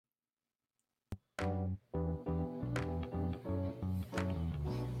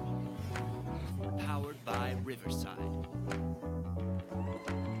Powered by Riverside.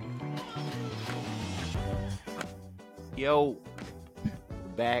 Yo,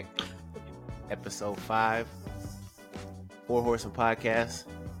 back, episode 5, Four Horsemen Podcast.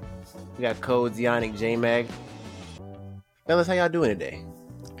 We got Codes, Yannick, J-Mag. Fellas, how y'all doing today?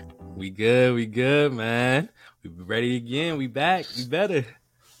 We good, man. We ready again. We back. We better.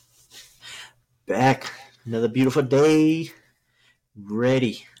 Back. Another beautiful day.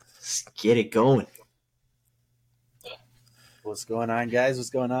 Ready. Let's get it going. What's going on, guys? What's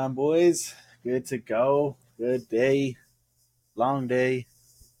going on, boys? Good to go. Good day. Long day.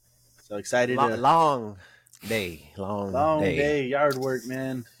 So excited. Long day. Yard work,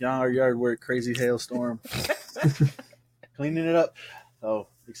 man. Yard work. Crazy hailstorm. Cleaning it up. So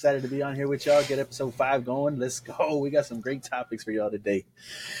excited to be on here with y'all. Get episode 5 going. Let's go. We got some great topics for y'all today.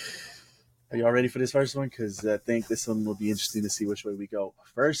 Are y'all ready for this first one? Because I think this one will be interesting to see which way we go.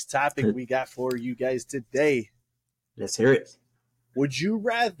 First topic we got for you guys today. Let's hear it. Would you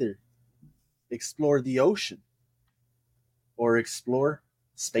rather explore the ocean or explore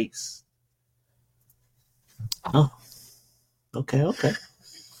space? Oh, okay.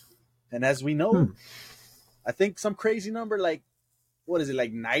 And as we know, I think some crazy number like, what is it,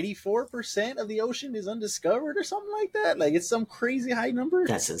 like 94% of the ocean is undiscovered or something like that? Like, it's some crazy high number.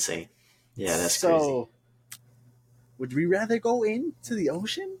 That's insane. Yeah, that's so crazy. Would we rather go into the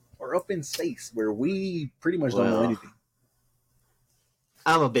ocean or up in space where we pretty much don't know anything?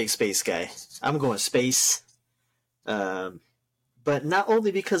 I'm a big space guy. I'm going space. But not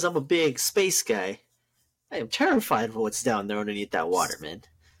only because I'm a big space guy, I am terrified of what's down there underneath that water, man.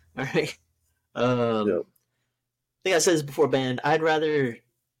 All right. I think I said this before, Ben. I'd rather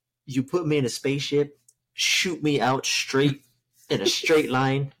you put me in a spaceship, shoot me out straight in a straight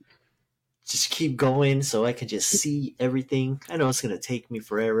line, just keep going so I can just see everything. I know it's going to take me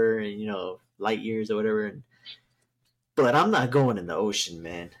forever and, light years or whatever. But I'm not going in the ocean,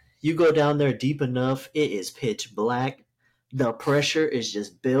 man. You go down there deep enough, it is pitch black. The pressure is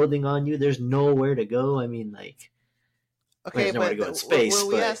just building on you. There's nowhere to go. I mean, like, Okay, there's nowhere to go in space.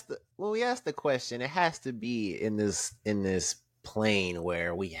 When we ask the question, it has to be in this plane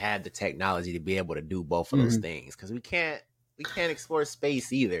where we had the technology to be able to do both of those things, because we can't explore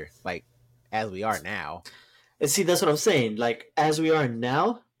space either, like as we are now. And see, that's what I'm saying. Like, as we are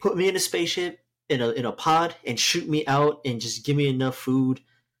now, put me in a spaceship, in a pod, and shoot me out, and just give me enough food.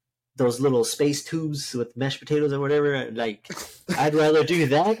 Those little space tubes with mashed potatoes or whatever. Like, I'd rather do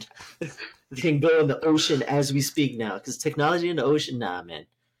that than go in the ocean as we speak now. Because technology in the ocean, nah, man.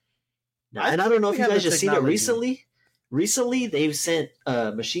 Nah. And I don't know if you guys just seen it recently. Recently, they've sent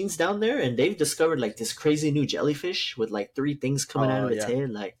machines down there, and they've discovered like this crazy new jellyfish with like 3 things coming out of its head.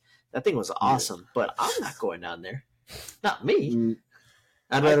 Like, that thing was awesome. But I'm not going down there. Not me.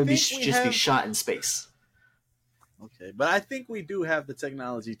 I'd rather be shot in space. Okay, but I think we do have the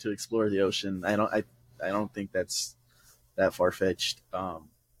technology to explore the ocean. I don't think that's that far fetched.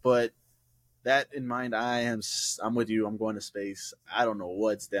 But that in mind, I'm with you. I'm going to space. I don't know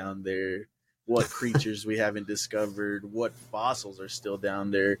what's down there, what creatures we haven't discovered, what fossils are still down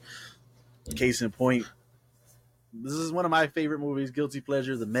there. Case in point, this is one of my favorite movies, guilty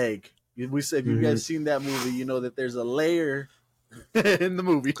pleasure, The Meg. We said if you guys seen that movie, you know that there's a layer in the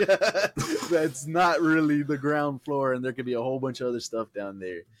movie that's not really the ground floor, and there could be a whole bunch of other stuff down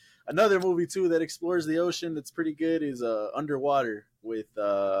there. Another movie too that explores the ocean that's pretty good is Underwater with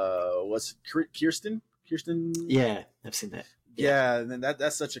what's Kirsten? Yeah, I've seen that. Yeah, and then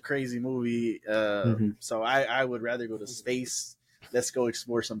that's such a crazy movie. So I would rather go to space. Let's go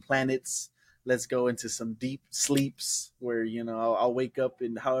explore some planets. Let's go into some deep sleeps where I'll wake up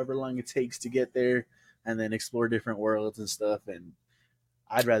in however long it takes to get there, and then explore different worlds and stuff. And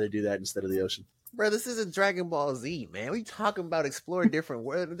I'd rather do that instead of the ocean. Bro, this isn't Dragon Ball Z, man. We talking about exploring different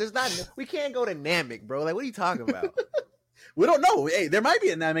worlds. We can't go to Namek, bro. Like, what are you talking about? We don't know. Hey, there might be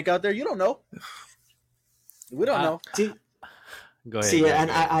a Namek out there. You don't know. We don't know. Go ahead. See,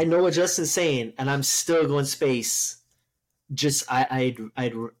 I know what Justin's saying, and I'm still going space.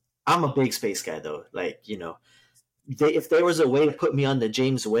 I'm a big space guy, though. Like, if there was a way to put me on the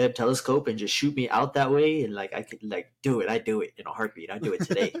James Webb telescope and just shoot me out that way, and like I could do it, I'd do it in a heartbeat. I'd do it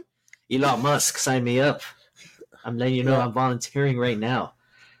today. Elon Musk, sign me up. I'm letting you know I'm volunteering right now.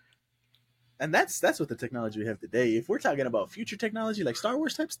 And that's what the technology we have today. If we're talking about future technology like Star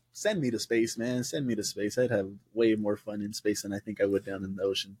Wars types, send me to space, man. Send me to space. I'd have way more fun in space than I think I would down in the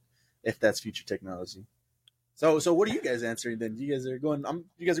ocean, if that's future technology. So what are you guys answering then? You guys are going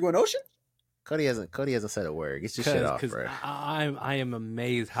ocean? Cody hasn't said a word. Get your shit off, bro. I am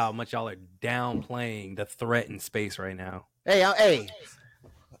amazed how much y'all are downplaying the threat in space right now. Hey,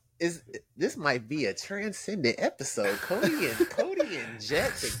 this might be a transcendent episode. Cody and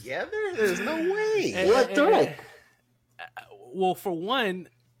Jet together? There's no way. What threat? Well, for one,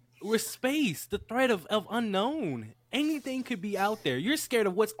 we're space. The threat of unknown. Anything could be out there. You're scared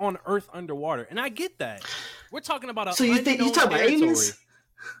of what's on Earth underwater, and I get that. We're talking about So you think you talking about aliens?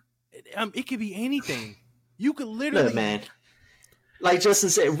 It could be anything. You could literally, look, man. Like Justin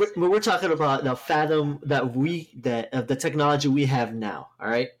said, we're talking about the fathom of the technology we have now. All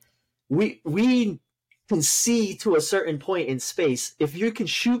right, we can see to a certain point in space. If you can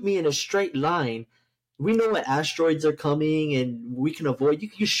shoot me in a straight line, we know what asteroids are coming, and we can avoid. You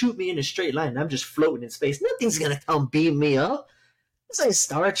can shoot me in a straight line, and I'm just floating in space. Nothing's gonna come beam me up. This ain't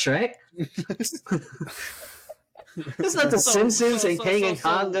Star Trek. It's not the Simpsons and Kang and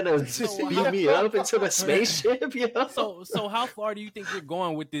Kong gonna beam me up into a spaceship, you know? So how far do you think you're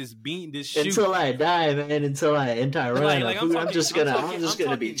going with this shoot? Until I die, man. Until I run out of food, I'm just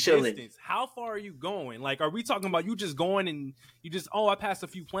gonna be chilling. Distance. How far are you going? Like, are we talking about you just going and I passed a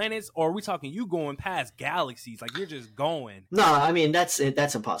few planets, or are we talking you going past galaxies? Like, you're just going? No, I mean that's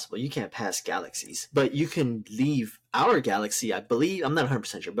impossible. You can't pass galaxies, but you can leave our galaxy. I believe, I'm not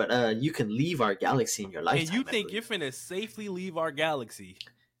 100% sure, but you can leave our galaxy in your lifetime. And you think you're finna safely leave our galaxy?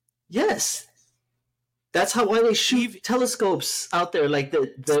 Yes. That's why they shoot telescopes out there. Like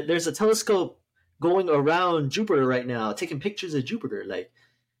there's a telescope going around Jupiter right now, taking pictures of Jupiter. Like,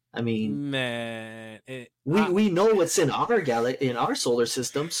 I mean, man, we know what's in our solar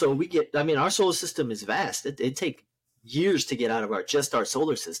system. So our solar system is vast. It take years to get out of our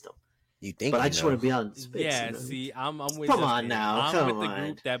solar system. You think? But I just want to be out in space. Yeah, you know? see, I'm with. Come on now, I'm with the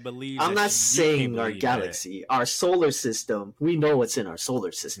group that believes. I'm not saying our galaxy, our solar system. We know what's in our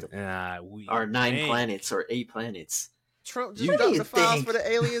solar system. Our 9 planets or 8 planets. Trump just dropped the files for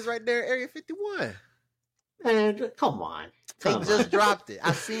the aliens right there, Area 51. Man, come on. He just dropped it.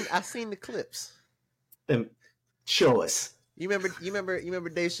 I seen the clips. Then show us. You remember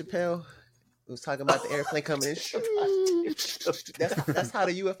Dave Chappelle? Was talking about the airplane coming in. That's how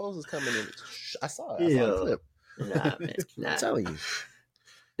the UFOs was coming in. I saw it. I saw the clip. Nah, man. Nah. I'm telling you.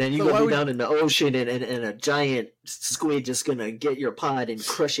 Then you're gonna be down in the ocean and a giant squid just gonna get your pod and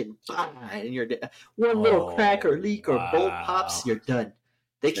crush it, and you're dead. One little crack or leak or bolt pops, you're done.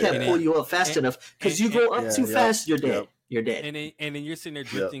 They can't pull you up fast enough because you go up too fast, you're dead. You're dead. And then you're sitting there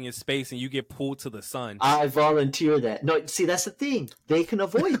drifting in space and you get pulled to the sun. I volunteer that. No, see, that's the thing. They can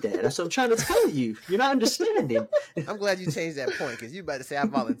avoid that. That's what I'm trying to tell you. You're not understanding. I'm glad you changed that point because you about to say I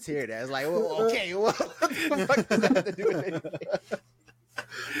volunteered that. It's like, well, okay, what the fuck does that have to do with anything?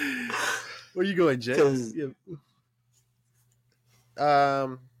 Where you going, Jay?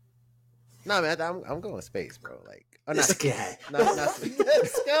 No, man, I'm going space, bro. Like, this guy. Not space.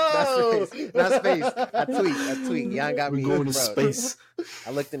 Let's go. Not space. I tweet. Y'all got me going to bro. space. I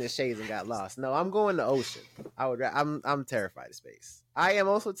looked in the shades and got lost. No, I'm going to ocean. I'm terrified of space. I am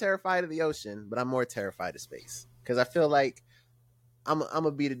also terrified of the ocean, but I'm more terrified of space because I feel like I'm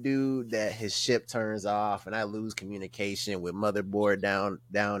gonna be the dude that his ship turns off and I lose communication with motherboard down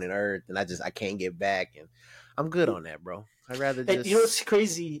in Earth and I can't get back, and I'm good on that, bro. I'd rather just. And you know what's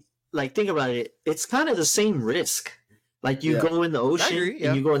crazy? Like, think about it. It's kind of the same risk. Like, you go in the ocean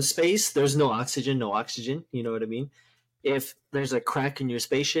and you go in space. There's no oxygen. You know what I mean? If there's a crack in your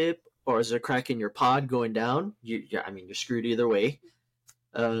spaceship or is there a crack in your pod going down, you're screwed either way.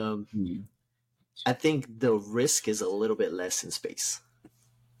 I think the risk is a little bit less in space.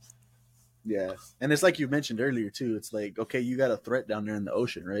 Yeah. And it's like you mentioned earlier, too. It's like, okay, you got a threat down there in the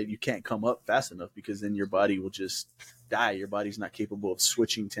ocean, right? You can't come up fast enough because then your body will just die. Your body's not capable of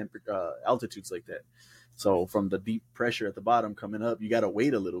switching altitudes like that. So from the deep pressure at the bottom coming up, you got to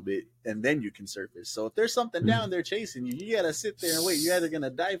wait a little bit and then you can surface. So if there's something down there chasing you, you got to sit there and wait. You're either going to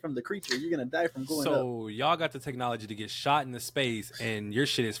die from the creature or you're going to die from going up. So y'all got the technology to get shot into space and your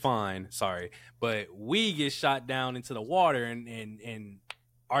shit is fine. Sorry. But we get shot down into the water and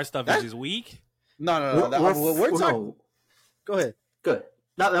our stuff is just weak. No. We're talking. Go ahead. Good.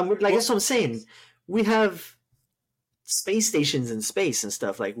 No, that's what I'm saying. We have space stations in space and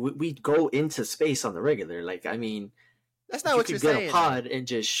stuff. Like, we go into space on the regular. Like, I mean, that's not what you're saying. You could get a pod and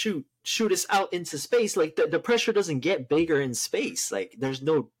just shoot us out into space. Like, the pressure doesn't get bigger in space. Like, there's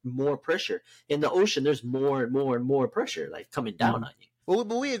no more pressure in the ocean. There's more and more and more pressure, like, coming down on you. Well,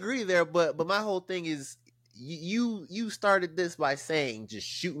 but we agree there. But my whole thing is, you started this by saying just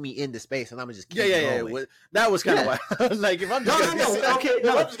shoot me into space and I'm gonna just keep going. Well, that was kind of why. Like, if I'm just I'm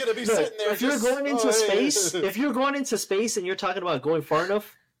just gonna be sitting there. If you're going into space and you're talking about going far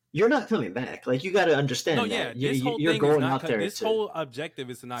enough, you're not coming back. Like you got to understand No, that. yeah, You- this whole you're thing is going not. out there. This to- whole objective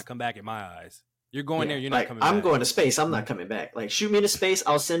is to not come back in my eyes. You're going there. You're not like, coming I'm back. going to space. I'm not coming back. Like, shoot me into space.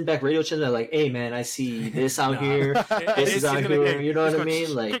 I'll send back radio channels that are like, hey, man, I see this out Nah. here. This is out here. You know what I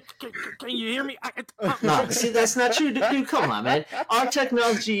mean? Like, Can you hear me? nah, see, that's not true. Dude, come on, man. Our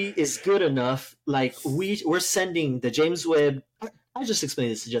technology is good enough. Like, we're sending the James Webb. I'll just explain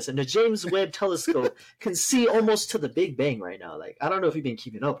this to Justin. The James Webb telescope can see almost to the Big Bang right now. Like, I don't know if you've been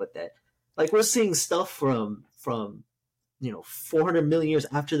keeping up with that. Like, we're seeing stuff from 400 million years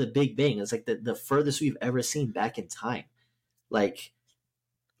after the Big Bang. It's like the furthest we've ever seen back in time. Like,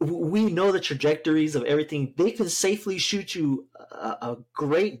 we know the trajectories of everything. They can safely shoot you a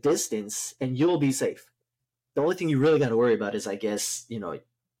great distance and you'll be safe. The only thing you really got to worry about is, I guess,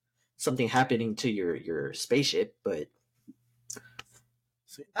 something happening to your spaceship, but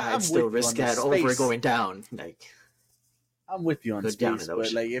See, I'd still with you risk on the that over space. going down. Like, I'm with you on Go down space, in the but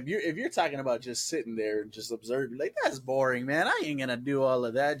ocean. like if you're talking about just sitting there and just observing, like that's boring, man. I ain't gonna do all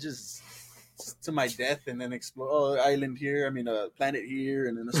of that just to my death and then explore. Oh, island here. I mean, a planet here,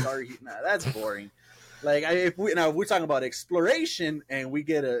 and then a star here. Nah, that's boring. Like if we're talking about exploration and we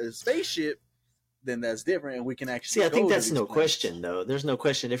get a spaceship, then that's different, and we can actually. see, I think go to that's these no planets. question, though. There's no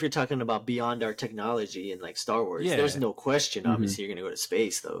question. If you're talking about beyond our technology and like Star Wars, Yeah. there's no question. Mhm. Obviously, you're going to go to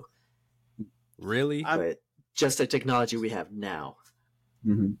space, though. Really? But just the technology we have now.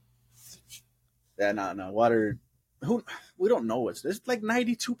 Mm-hmm. Yeah, no, water. We don't know what's. There's like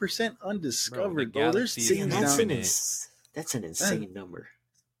 92% undiscovered. Bro, the There's galaxy is things That's down infinite. that's an insane number.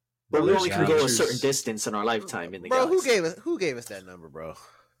 Bro, But we there's only can go a creatures. certain distance in our lifetime in the Bro, galaxy. who gave us that number, bro?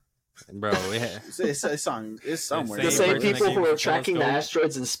 Bro, yeah. It's somewhere. The Same same person that people gave who us are the tracking the telescope.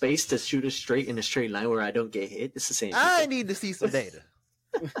 asteroids in space to shoot us straight in a straight line where I don't get hit. It's the same. I people. need to see some data.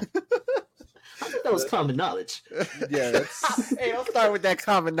 I thought that was common knowledge. Yeah, that's Hey, don't start with that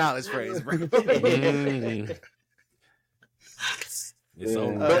common knowledge phrase, bro. Mm. It's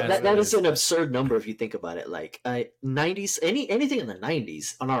so But that massive. is an absurd number if you think about it. Like 90s, anything in the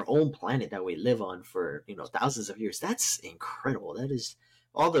 90s on our own planet that we live on for thousands of years. That's incredible. That is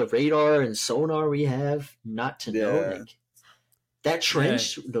all the radar and sonar we have. Not to know Yeah. like that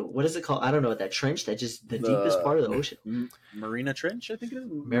trench. What is it called? I don't know. That trench. That just the deepest part of the ocean. Marina Trench, I think it is.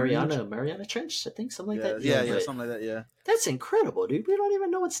 Mariana Trench. I think something like that. Yeah, but something like that. Yeah. That's incredible, dude. We don't even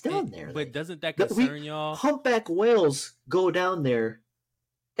know what's down there. But Like, doesn't that we- concern y'all? humpback whales go down there,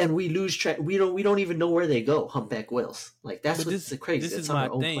 and we lose track. We don't even know where they go. Humpback whales, like that's But what's crazy. This It's is on my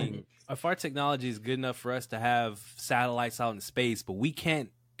our own thing. planet. If our technology is good enough for us to have satellites out in space, but we can't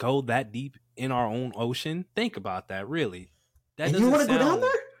go that deep in our own ocean, think about that. Really, that And you doesn't want to go down sound-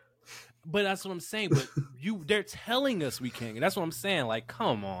 there? But that's what I'm saying. But they're telling us we can't. That's what I'm saying. Like,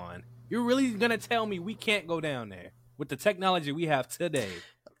 come on, you're really gonna tell me we can't go down there with the technology we have today?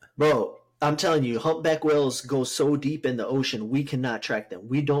 Bro, I'm telling you, humpback whales go so deep in the ocean, we cannot track them.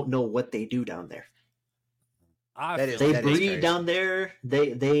 We don't know what they do down there. That is- They that breed crazy. down there.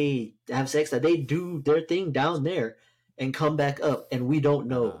 They have sex. They do their thing down there and come back up, and we don't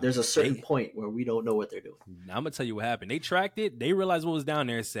know. There's a certain they- point where we don't know what they're doing. I'm gonna tell you what happened. They tracked it. They realized what was down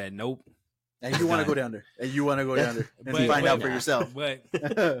there. And said nope. And you want to go down there. And you want to go down there and But- find but- out for yourself. But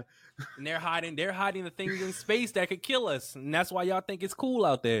and they're hiding the things in space that could kill us, and that's why y'all think it's cool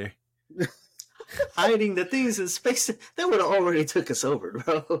out there. Hiding the things in space that would have already took us over,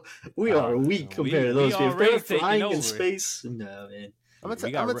 bro. We are weak compared to we those people. If already they're taking flying over. in space, no man. I'm We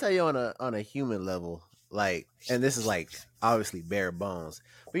gonna got tell you on a human level, like, and this is like obviously bare bones,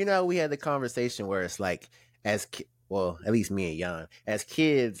 but we had the conversation where it's like, well, at least me and Jan, as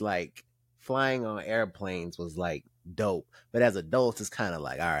kids, like flying on airplanes was like dope, but as adults, it's kind of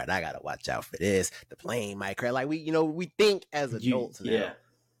like, all right, I gotta watch out for this. The plane might crash. Like we think as adults now. Yeah.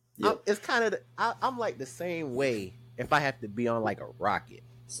 Yep. It's kind of I'm like the same way if I have to be on like a rocket.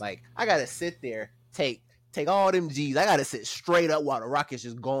 Like I gotta sit there, take all them G's. I gotta sit straight up while the rocket's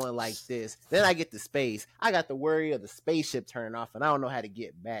just going like this. Then I get to space. I got the worry of the spaceship turning off, and I don't know how to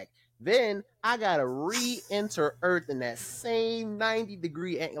get back. Then I gotta re-enter Earth in that same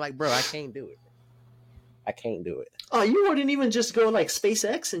 90-degree angle. Like, bro, I can't do it. I can't do it. Oh, you wouldn't even just go like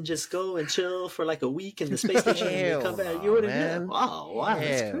SpaceX and just go and chill for like a week in the space station and then come back. Hell You wouldn't do no, that. Wow,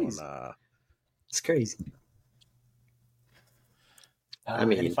 that's Hell crazy. nah. It's crazy. I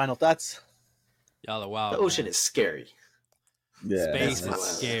mean, any final thoughts? Y'all are wild. the ocean man. is scary. Space that's is wild.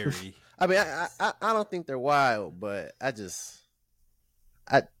 scary. I mean, I don't think they're wild, but I just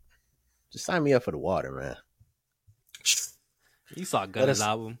sign me up for the water, man. You saw Gunna's us-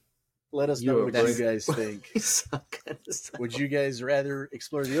 album. Let us You know are what right. you guys think. Suck. Would you guys rather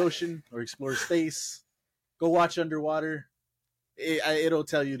explore the ocean or explore space? Go watch underwater. it'll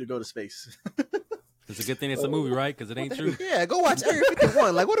tell you to go to space. It's a good thing it's a movie, right? Because it ain't true. Yeah, go watch Area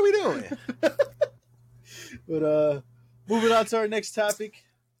 51. Like, what are we doing? But moving on to our next topic.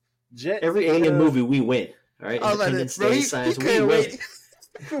 Jet. Every alien movie, we win. All right, I was like, Independence bro, Day, he science, we couldn't win. wait.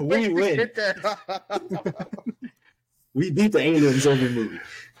 We win. We beat the aliens every movie.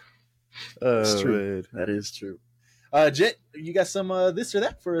 That's true. That is true. Jet, you got some this or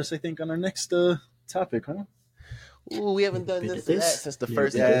that for us? I think on our next topic, huh? Ooh, we haven't done this or that since the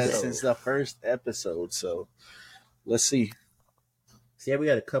first Yeah, episode. since the first episode. So let's see. So yeah, we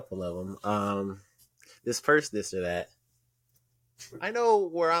got a couple of them. This first this or that. I know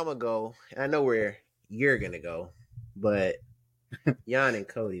where I'm gonna go, and I know where you're gonna go, but Jan and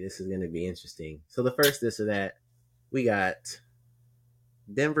Cody, this is gonna be interesting. So the first this or that, we got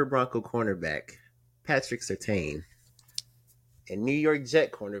Denver Bronco cornerback Patrick Surtain and New York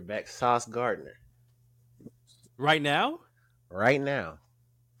Jet cornerback Sauce Gardner. Right now, Right now,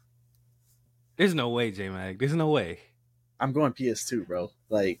 there's no way, J-Mag. There's no way. I'm going PS2, bro.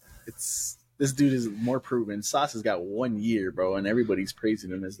 Like this dude is more proven. Sauce has got 1 year, bro, and everybody's praising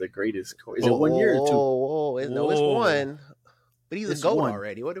him as the greatest. Is it 1 year or two? No, it's Whoa. one. But he's It's a GOAT one.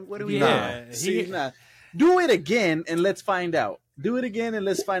 already. What do we Yeah. know? See, do it again and let's find out. Do it again and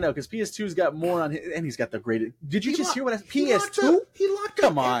let's find out because PS2's got more on his, and he's got the greatest. Did you just hear what I PS2? He locked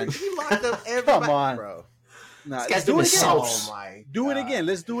Come up on. He locked up everybody, Come on. bro. Nah, This let's guy's do doing it again. sauce. Oh my Do it God. again.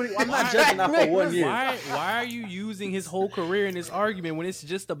 Let's do it. I'm not judging off for 1 year. Why are you using his whole career in this argument when it's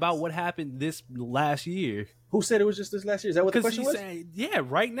just about what happened this last year? Who said it was just this last year? Is that what the Because question he's was? saying, yeah,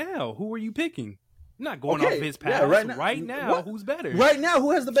 right now, who are you picking? I'm not going Okay, off his yeah, past. right now. What? Who's better? Right now, who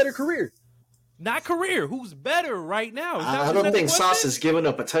has the better career? Not career. Who's better right now? Is that- I is don't that think the Sauce question? is giving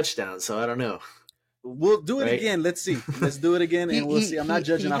up a touchdown, so I don't know. We'll do it Right. again. Let's see. Let's do it again, and we'll see. I'm not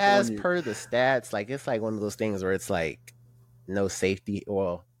judging He off has for 1 year. per the stats, like it's like one of those things where it's like no safety,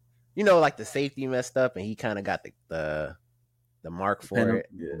 or like the safety messed up, and he kind of got the mark for Penal- it.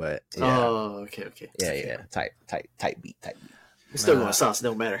 yeah. But yeah, Oh, okay. yeah, tight beat. We're still Nah. going Sauce.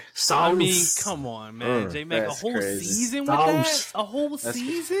 Don't matter. Sauce. I mean, come on, man. J-Mac, a That's whole crazy. season with that? Sauce. A whole That's-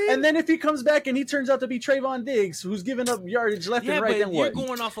 season? And then if he comes back and he turns out to be Trayvon Diggs, who's giving up yardage left yeah, and right, but then you're what?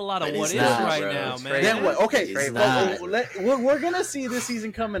 going off a lot of But what he's ifs not, right bro. now, It's man. crazy. Then what? Okay, He's well, not. we're gonna see this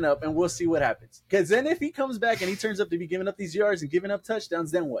season coming up, and we'll see what happens. Because then, if he comes back and he turns up to be giving up these yards and giving up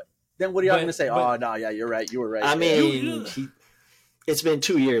touchdowns, then what? Then what are y'all But- gonna say? but- Oh no, yeah, you're right. You were right. I mean, it's been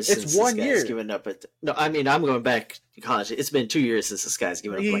 2 years It's since 1 this year. guy's given up. No, I mean, I'm going back to college. It's been 2 years since this guy's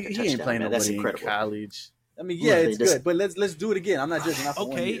given up he, like a he touchdown. ain't playing Man. That's nobody in incredible. college. I mean, Yeah, yeah, they it's just- good, but let's do it again. I'm not judging off for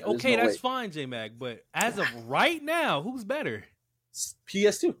 1 Okay, year. There's okay, no that's way. fine, J-Mac. But as of right now, who's better?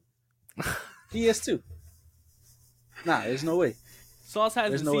 PS2. PS2. Nah, there's no way. Sauce has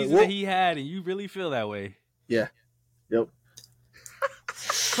There's the no way. season Well- that he had, and you really feel that way. Yeah. Yep.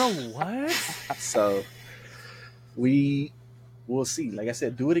 Bro, what? So we'll see. Like I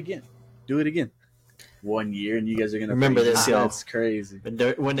said, do it again. Do it again. 1 year, and you guys are gonna Remember praise this, me. y'all. That's crazy. When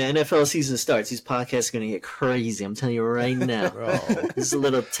the NFL season starts, these podcasts are going to get crazy. I'm telling you right now. Bro. This is a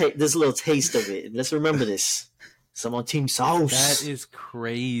little taste of it. Let's remember this. I'm on Team Sauce. That is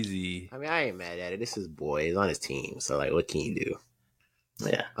crazy. I mean, I ain't mad at it. This is boy. He's on his team, so like, what can you do?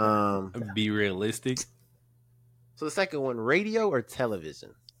 Yeah. Be realistic. So the second one, radio or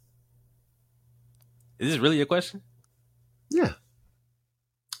television? Is this really a question? Yeah.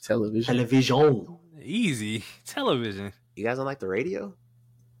 Television. Television. Easy. Television. You guys don't like the radio?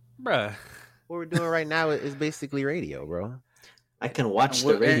 Bruh. What we're doing right now is basically radio, bro. I can watch And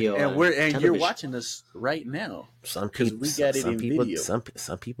the we're- radio. and on you're television. watching us right now. Some 'Cause people, we got it some in people, video.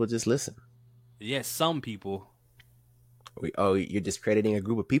 some people just listen. Yes, some people. You're discrediting a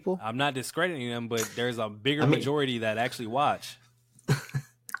group of people? I'm not discrediting them, but there's a bigger I mean- majority that actually watch.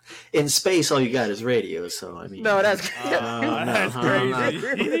 In space, all you got is radio. So I mean, No, that's That's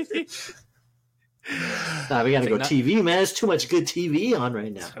crazy. Nah, we gotta go Techno- TV, man. There's too much good TV on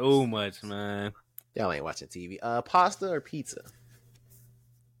right now. Too much, man. Y'all ain't watching TV. Pasta or pizza?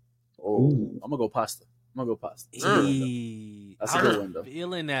 Oh, Ooh. I'm gonna go pasta. That's a good one, though. That's a I good was one, though.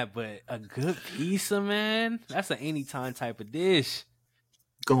 feeling that, but a good pizza, man. That's an anytime type of dish.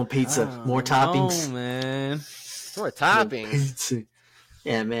 Going pizza, I more don't know, toppings. man. More toppings. Pizza.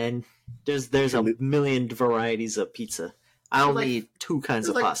 Yeah, man. There's a million varieties of pizza. I only eat two kinds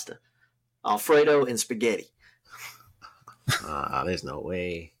of like- pasta: Alfredo and spaghetti. There's no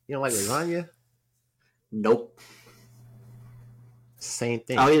way. You don't like lasagna? Nope. Same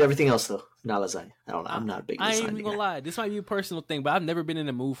thing. I'll eat everything else though. Not lasagna. I don't know. I'm not a big I ain't lasagna even gonna guy. lie. This might be a personal thing, but I've never been in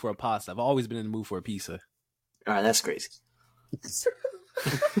the mood for a pasta. I've always been in the mood for a pizza. All right, that's crazy.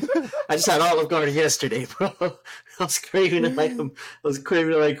 I just had Olive Garden yesterday, bro. I was craving it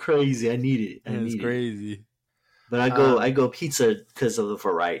like crazy. I needed it. It's crazy. But I go pizza because of the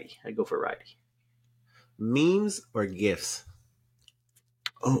variety. I go variety. Memes or gifts?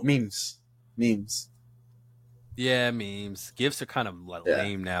 Oh, memes. Yeah, memes. Gifts are kind of like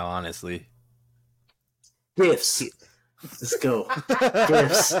lame now, honestly. Gifts. Let's go.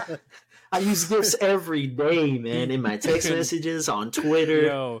 Gifts. I use gifts every day, man. In my text messages, on Twitter, Yo,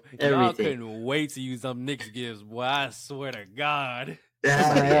 y'all everything. couldn't wait to use them Knicks gifts, boy. I swear to God.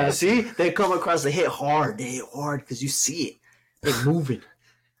 Yeah. See, they come across. They hit hard. They hit hard because you see it. They're moving.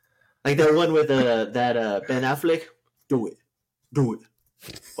 Like that one with that Ben Affleck. Do it.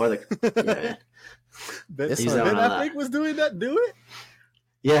 Or like, yeah, man. Ben Use that one a lot. Affleck was doing that. Do it.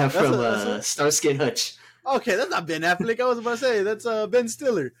 Yeah, That's from a- Starsky and Hutch. Okay, that's not Ben Affleck. I was about to say that's Ben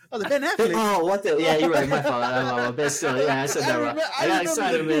Stiller. I was like, Ben Affleck. Oh, what the? Yeah, you're right. My fault. I'm Ben Stiller. Yeah, I said that wrong. I got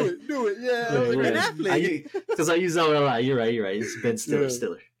excited, man. Do it. Yeah, I was like, Ben Affleck. Because I use that one a lot. You're right. It's Ben Stiller. Yeah.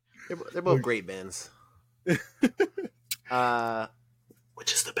 Stiller. They're both great Bens. Which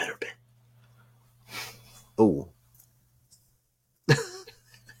is the better Ben? Oh.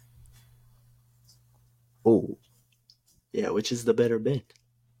 Oh. Yeah, which is the better Ben?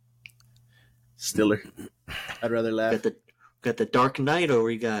 Stiller. I'd rather laugh. Got the Dark Knight, or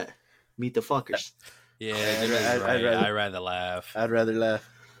we got Meet the Fuckers. Yeah, I'd I'd rather laugh. I'd rather laugh.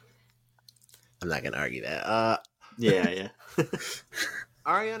 I'm not gonna argue that. Yeah.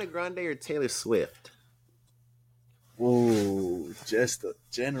 Ariana Grande or Taylor Swift? Ooh, just a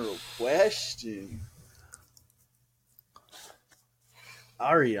general question.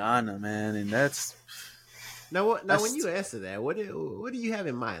 Ariana, man, and that's Now, when you answer that, what do you have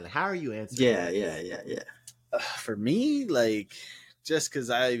in mind? Like, how are you answering? Yeah. for me, like just because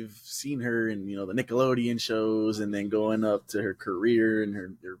I've seen her in the Nickelodeon shows, and then going up to her career and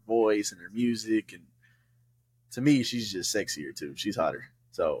her voice and her music, and to me, she's just sexier too. She's hotter,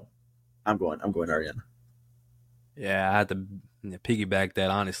 so I'm going Ariana. Yeah, I had to piggyback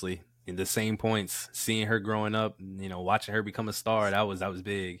that, honestly. In the same points, seeing her growing up, watching her become a star, that was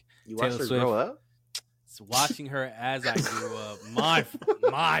big. You watched Taylor her Swift. grow up? Watching her as I grew up,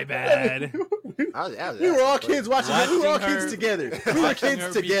 my bad. We were all kids watching her. We were all Watching her- kids together. We were Watching kids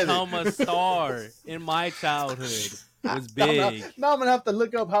her together. become a star in my childhood was big. Now I'm gonna have to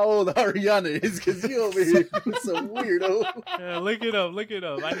look up how old Ariana is because you over here doing some weirdo. Yeah, look it up.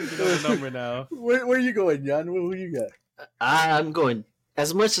 I need to know the number now. Where are you going, Jan? Who you got? I'm going.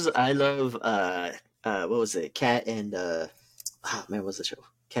 As much as I love, what was it? Cat and what was the show?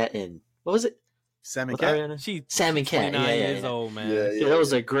 Cat and what was it? Sam and With Cat. Ariana? Sam and Cat. 29 Yeah. years old, man. Yeah. That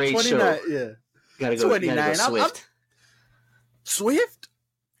was a great 29. show. Yeah. Gotta go 29. Swift, Swift.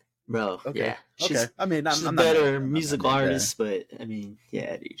 bro. Okay. Yeah, Okay. I mean, she's a I'm not better mad. I'm not musical mad. artist, but I mean,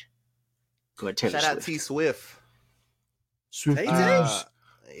 yeah, dude. Go ahead, Taylor Shout out Swift. T Swift. Hey,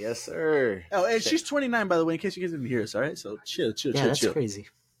 Yes, sir. Oh, and she's 29, by the way, in case you guys didn't hear us. All right, so chill. Yeah, that's crazy.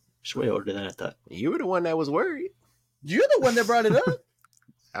 She's way older than I thought. You were the one that was worried. You're the one that brought it up.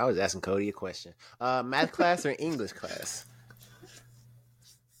 I was asking Cody a question. Math class or English class?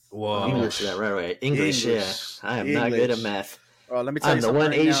 Whoa. English, yeah, right. English, English. yeah. I am not good at English. math. Oh, let me tell I'm you the something.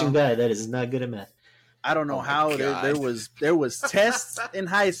 one right Asian now. guy that is not good at math. I don't know Oh my how God. there was tests in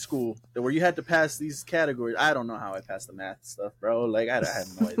high school where you had to pass these categories. I don't know how I passed the math stuff, bro. Like I have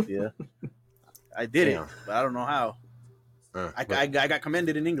no idea. I did it, Damn. but I don't know how. I got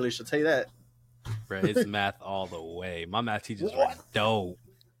commended in English. I'll tell you that. Bro, it's math all the way. My math teachers were What? dope.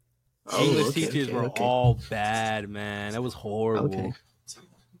 Oh, English okay, teachers okay, were okay. all bad, man. That was horrible. Okay.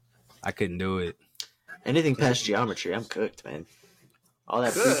 I couldn't do it. Anything past geometry, I'm cooked, man. All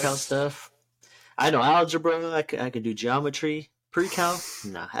that Good. pre-cal stuff. I know algebra. I could do geometry. Pre-cal,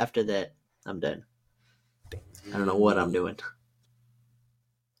 nah. After that, I'm done. I don't know what I'm doing.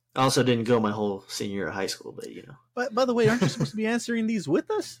 I also didn't go my whole senior year of high school, but But by the way, aren't you supposed to be answering these with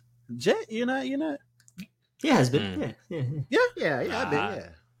us? Jet, you're not. yeah, it's been yeah. Yeah, I've been, yeah.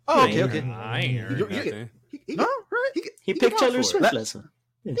 Oh, Yeah, okay. I ain't heard You- nothing. He No, right. He can picked vouch Taylor for it. Swift last time.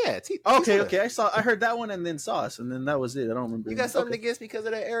 Yeah, T Okay, Swift. okay. I heard that one and then Sauce, and then that was it. I don't remember. You got something Okay. against because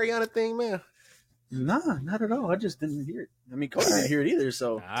of that Ariana thing, man? Nah, not at all. I just didn't hear it. I mean, Cody didn't hear it either.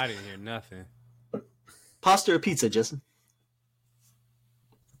 So I didn't hear nothing. Pasta or pizza, Justin?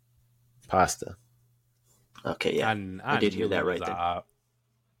 Pasta. Okay, yeah. I did hear knew that it was right a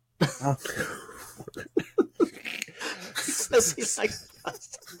there. op. He's like,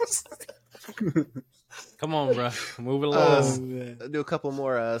 Come on, bro. Move it Uh, along. Do a couple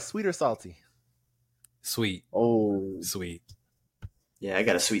more. Sweet or salty? Sweet. oh, Sweet. yeah, I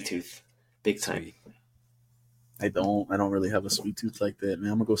got a sweet tooth, big time. Sweet. I don't really have a sweet tooth like that,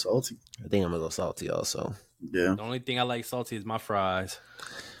 man. I'm gonna go salty. I think I'm gonna go salty also. Yeah. The only thing I like salty is my fries.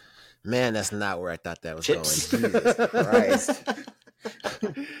 Man, that's not where I thought that was Chips. going. Jesus Christ.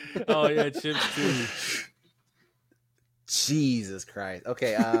 Oh yeah, chips too. Jesus Christ.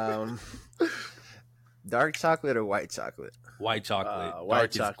 Okay, dark chocolate or white chocolate? White chocolate.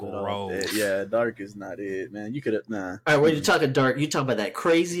 White Dark chocolate. is all day. gross. Yeah, dark is not it, man. You could have nah. All right, when you're talking dark, you talking about that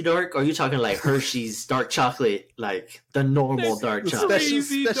crazy dark, or you talking like Hershey's dark chocolate, like the normal dark chocolate?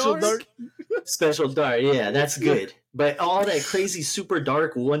 Crazy special dark? Special dark, yeah, that's good. But all that crazy super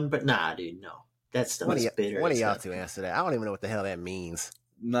dark one, but nah, dude, no. That stuff One is bitter. of as y'all hell. two answer that. I don't even know what the hell that means.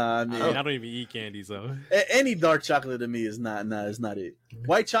 Nah, I I mean, mean, I don't even eat candy, so any dark chocolate to me is not. Nah, it's not it.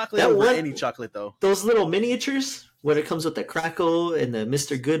 White chocolate That over one- any chocolate though. Those little miniatures, where it comes with the crackle and the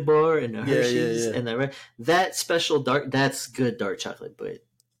Mr. Good bar and the Yeah, Hershey's yeah. and that special dark, that's good dark chocolate, but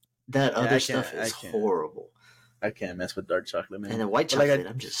that Yeah, other I stuff can't- is I can't. horrible. I can't mess with dark chocolate, man. And then white But, like, chocolate,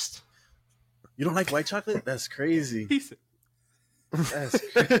 I'm just you don't like white chocolate? That's crazy. he said, That's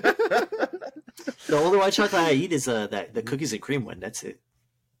the only white chocolate I eat is the cookies and cream one. That's it.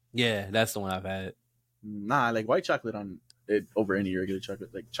 yeah, that's the one I've had. nah, I like white chocolate on it over any regular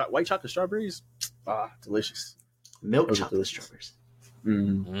chocolate. Like white chocolate strawberries, delicious. Milk Those are chocolate delicious. strawberries.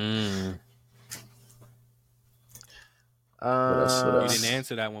 Mm. else? What You else? didn't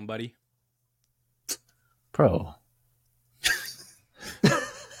answer that one, buddy. Bro,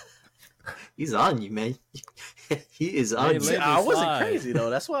 He's on you, man. he is on Hey, you. let me I wasn't slide. crazy though.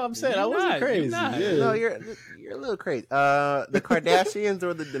 That's what I'm saying. You're I wasn't not, you're crazy. not. Yeah. No, you're a little crazy. The Kardashians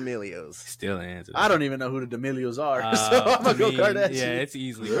or the D'Amelios? Still an answer. I don't even know who the D'Amelios are, Uh, so I'm gonna I go mean, Kardashian. Yeah, it's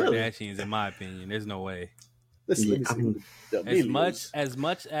easily Really? Kardashians in my opinion. There's no way. Let Yeah, me I see. mean, D'Amelios. As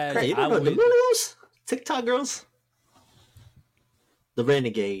much as Hey, you I don't know would. the Millios? TikTok girls? The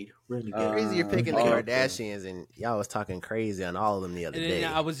Renegade. Crazy you're picking the Oh, Kardashians, and y'all was talking crazy on all of them the other And day.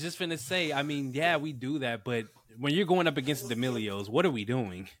 then I was just finna say, I mean, yeah, we do that, but when you're going up against the D'Amelios, what are we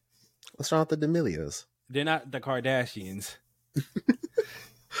doing? What's wrong with the D'Amelios? They're not the Kardashians.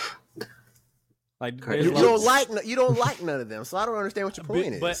 Like You there's You lots- don't like none of them, so I don't understand what your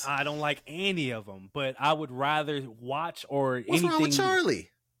point but is. I don't like any of them. But I would rather watch or What's anything. wrong with Charlie?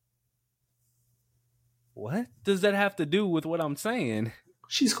 What does that have to do with what I'm saying?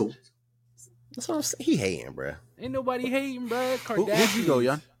 She's cool. That's what I'm saying. He hating, bruh. Ain't nobody hating, bro. Who'd Kardashians. you go,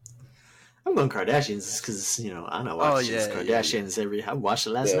 Jan? I'm going Kardashians because, I know watch yeah, Kardashians every. I watched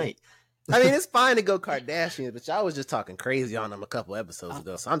it last Yeah. night. I mean, it's fine to go Kardashians, but y'all was just talking crazy on them a couple episodes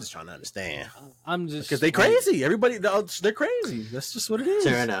ago, so I'm just trying to understand. I'm just Because they crazy. Everybody, they're crazy. That's just what it is.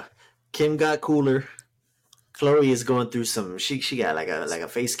 So right now, Kim got cooler. Chloe is going through some. She got like a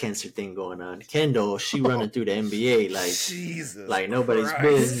face cancer thing going on. Kendall, she running through the NBA Jesus, like nobody's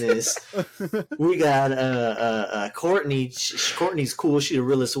Christ. business. We got Courtney. Courtney's cool. She the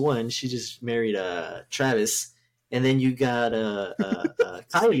realest one. She just married Travis. And then you got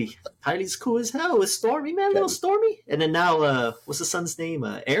Kylie. Kylie's cool as hell with Stormy, man, little Stormy. And then now, what's the son's name?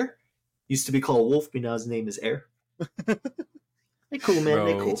 Air. Used to be called Wolf, but now his name is Air. They cool, man. They Bro.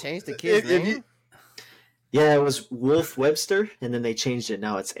 They cool. changed the kid's If name. you- Yeah, it was Wolf Webster, and then they changed it.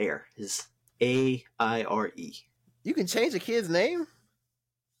 Now it's Air. It's Aire. You can change a kid's name.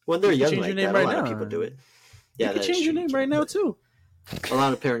 When they're You young can change like your name that, right a lot of now. people do it. You Yeah, can that is change your true, name true. right now too. A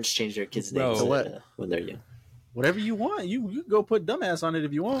lot of parents change their kids' Bro. names So what? when they're young. Whatever you want. You can go put dumbass on it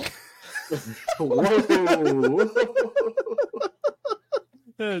if you want. Whoa!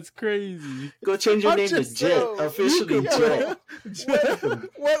 That's crazy. Go change your I'm name to just Jet. saying, Officially you can- Jet.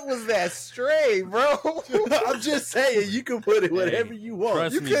 What was that stray, bro? I'm just saying, you can put it whatever you want.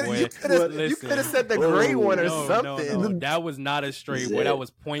 Trust You me, could boy. have Listen. said the gray one or No, something. no. That was not a straight boy. Zed. That was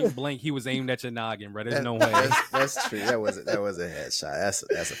point blank. He was aimed at your noggin, bro. There's no way. That's true. That was a headshot.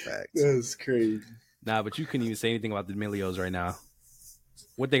 That's a fact. That's crazy. Nah, but you couldn't even say anything about the D'Amelios right now.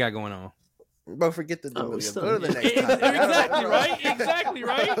 What they got going on? Bro, forget the Oh, D'Amelio. still- Go to the next topic. Exactly right. Exactly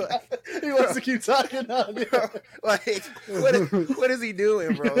right. He wants to keep talking on it. Like, what is he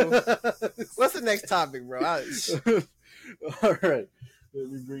doing, bro? What's the next topic, bro? All right. Let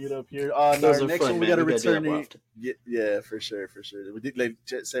me bring it up here. Our Those are next fun, one, we man. got to We gotta do that return more it. often. Yeah, for sure. We did, like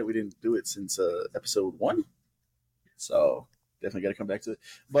Jet said, we didn't do it since episode 1. So definitely got to come back to it.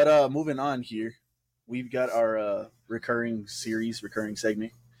 But moving on here, we've got our recurring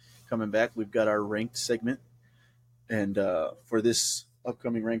segment coming back. We've got our ranked segment. And for this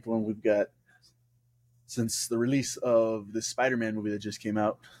upcoming ranked one, we've got, since the release of the Spider-Man movie that just came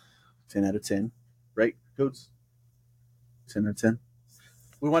out, 10 out of 10, right, Codes? 10 out of 10.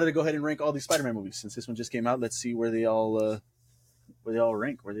 We wanted to go ahead and rank all these Spider-Man movies since this one just came out. Let's see where they all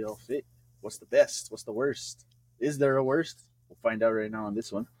rank, where they all fit. What's the best? What's the worst? Is there a worst? We'll find out right now on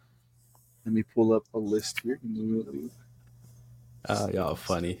this one. Let me pull up a list here. Y'all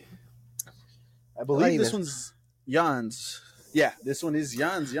funny. I believe this one's Jan's. Yeah, this one is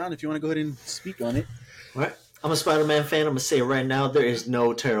Jan's. Jan, if you want to go ahead and speak on it. All right. I'm a Spider-Man fan. I'm going to say right now, there is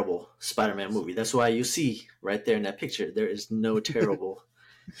no terrible Spider-Man movie. That's why you see right there in that picture, there is no terrible,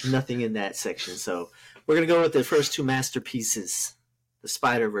 nothing in that section. So we're going to go with the first two masterpieces, the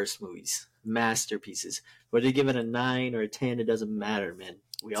Spider-Verse movies. Masterpieces. Whether you give it a 9 or a 10, it doesn't matter, man.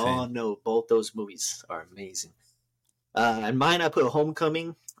 We all know both those movies are amazing. And mine, I put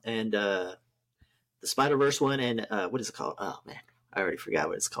Homecoming and the Spider-Verse one and what is it called? Oh, man. I already forgot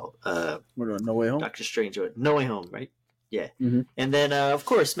what it's called. No Way Home? Doctor Strange. No Way Home, right? Yeah. Mm-hmm. And then, of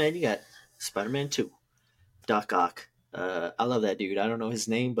course, man, you got Spider-Man 2. Doc Ock. I love that dude. I don't know his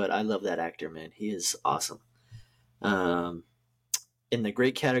name, but I love that actor, man. He is awesome. In the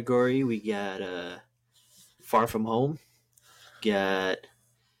great category, we got Far From Home.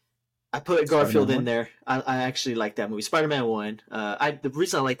 I put Garfield in there. I actually like that movie. Spider-Man 1. The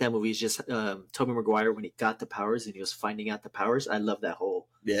reason I like that movie is just Tobey Maguire when he got the powers and he was finding out the powers. I love that whole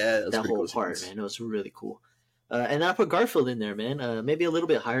that whole part, man. It was really cool. And I put Garfield in there, man. Maybe a little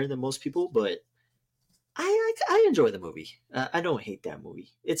bit higher than most people, but I enjoy the movie. I don't hate that movie.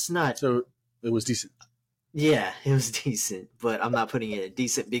 It's not. So it was decent. Yeah, it was decent, but I'm not putting it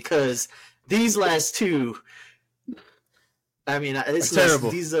decent because these last two. I mean, it's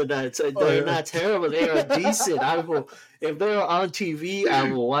terrible. These are not. They're not terrible. They are decent. I will, if they're on TV,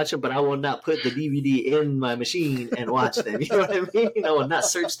 I will watch them, but I will not put the DVD in my machine and watch them. You know what I mean? I will not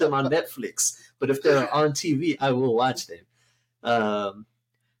search them on Netflix. But if they're on TV, I will watch them.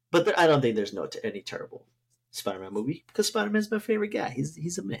 But I don't think there's any terrible Spider-Man movie because Spider-Man's my favorite guy.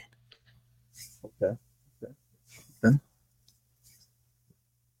 He's a man. Okay. Then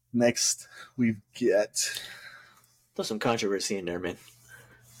next we've got. There's some controversy in there, man.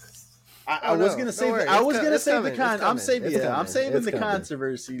 I was gonna say I'm saving the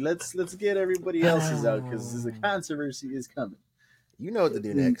controversy. Let's get everybody else's out because the controversy is coming. You know what to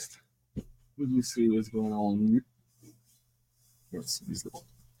do next. Let me see what's going on here. Let's use the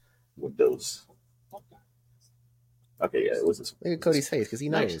Windows. Okay, yeah, it was this one. Look at Cody's face because he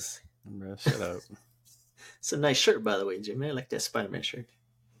knows. Bro, shut up. It's a nice shirt, by the way, Jimmy. I like that Spider-Man shirt.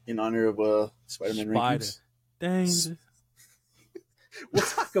 In honor of Spider-Man rankings. Dang. We'll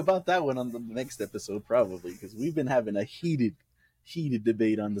talk about that one on the next episode probably because we've been having a heated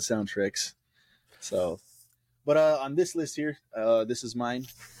debate on the soundtracks. So, but on this list here, this is mine.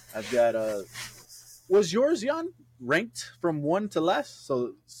 I've got was yours, Jan, ranked from 1 to last?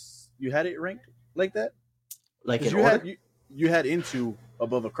 So you had it ranked like that? Like in you order? You had Into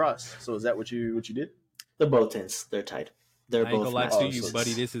above Across. So is that what you did? They're both tens. They're tied. They're I ain't both. gonna lie to you,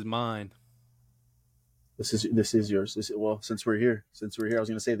 buddy. This is mine. This is yours. Since we're here, I was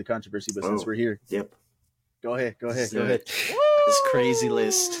gonna say the controversy, but since we're here, yep. Go ahead. This crazy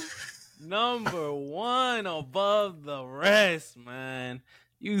list. Number 1 above the rest, man.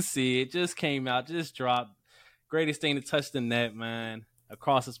 You see, it just came out, just dropped. Greatest thing to touch the net, man.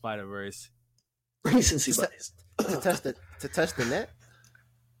 Across the Spider-Verse. Recency bias. To touch the net.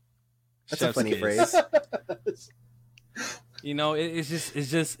 That's Chef's a funny kiss. phrase. You know, it's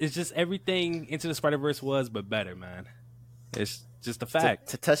just everything Into the Spider-Verse was, but better, man. It's just a fact.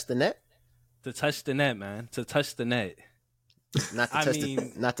 To touch the net. To touch the net, man. To touch the net. Not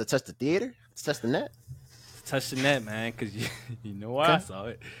to touch the theater. To touch the net. To touch the net, man, because you know why I saw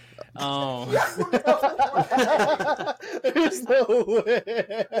it. There's no way.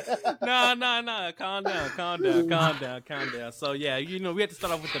 No. Calm down. So yeah, you know, we had to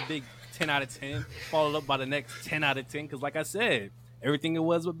start off with the big 10 out of 10, followed up by the next 10 out of 10. Because like I said, everything it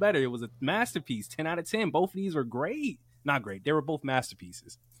was better. It was a masterpiece. 10 out of 10. Both of these were great. Not great. They were both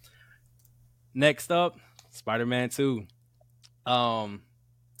masterpieces. Next up, Spider-Man 2. I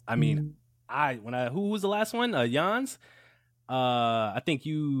mean, who was the last one? Jan's. I think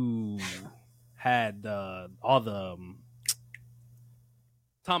you had all the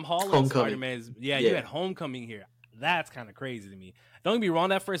Tom Holland Spider-Man's. Yeah, you had Homecoming here. That's kind of crazy to me. Don't get me wrong,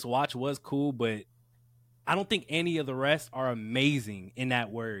 that first watch was cool, but I don't think any of the rest are amazing in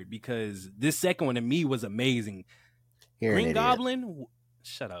that word because this second one to me was amazing. Green Goblin,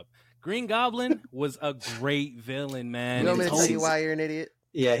 shut up. Green Goblin was a great villain, man. You know me to tell you why you're an idiot?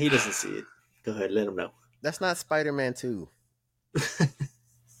 Yeah, he doesn't see it. Go ahead, let him know. That's not Spider-Man 2.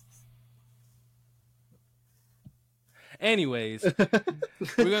 Anyways, we're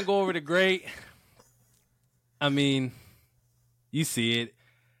gonna go over the great. I mean, you see it.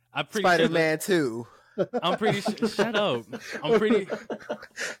 I'm pretty Spider-Man 2. I'm pretty sure. Shut up. I'm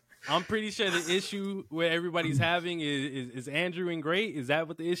I'm pretty sure the issue where everybody's having is Andrew and Great. Is that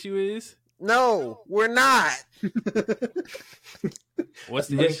what the issue is? No, we're not. What's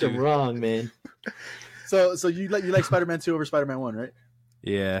the Make issue? them wrong, man. So you like Spider-Man 2 over Spider-Man 1, right?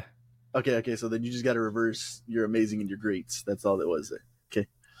 Yeah. Okay. So then you just got to reverse your amazing and your greats. That's all that was there. Okay.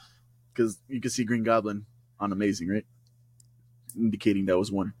 Because you can see Green Goblin on amazing, right? Indicating that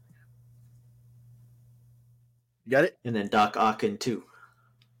was one. You got it? And then Doc Ock in 2.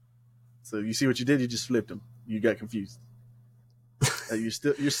 So you see what you did? You just flipped him. You got confused. You're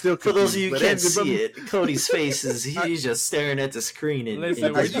still confused. For those of you who But can't Andrew, see it, Cody's face he's just staring at the screen and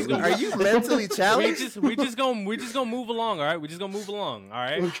Listen, Are you mentally challenged? we just gonna move along, all right? We're just gonna move along, all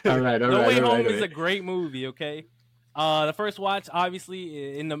right? all right. No Way Home is a great movie, okay? The first watch,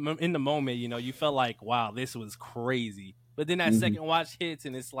 obviously, in the moment, you felt like, wow, this was crazy. But then that second watch hits,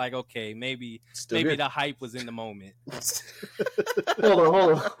 and it's like, okay, maybe good. the hype was in the moment.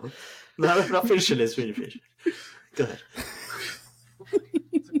 Hold on. Not finishing this. Finish. Go ahead.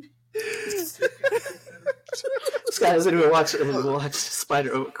 This guy hasn't even watched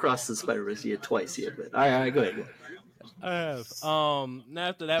Spider Across the Spider-Verse yet twice yet. But all right, go ahead. I have.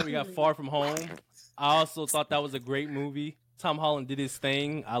 After that, we got Far From Home. I also thought that was a great movie. Tom Holland did his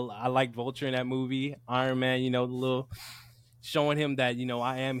thing. I liked Vulture in that movie. Iron Man, the little showing him that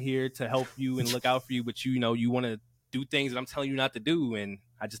I am here to help you and look out for you, but you want to do things that I'm telling you not to do, and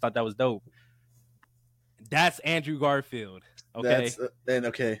I just thought that was dope. That's Andrew Garfield. Okay.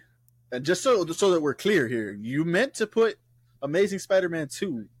 And just so that we're clear here, you meant to put Amazing Spider-Man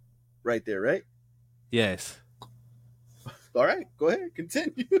 2 right there, right? Yes. All right, go ahead,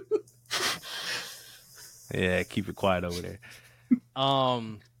 continue. Yeah, keep it quiet over there.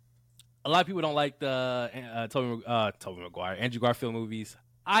 A lot of people don't like the Tobey Maguire, Andrew Garfield movies.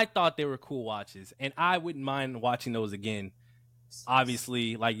 I thought they were cool watches, and I wouldn't mind watching those again.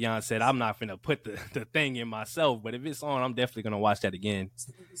 Obviously, like Jan said, I'm not finna put the thing in myself, but if it's on, I'm definitely gonna watch that again.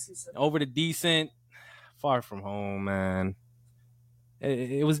 Over the decent, Far From Home, man.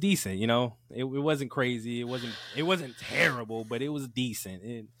 It was decent, It wasn't crazy. It wasn't terrible, but it was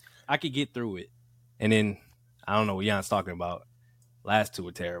decent. I could get through it. And then I don't know what Jan's talking about. Last two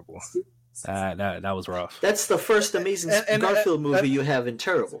were terrible. That was rough. That's the first Amazing Garfield movie you have in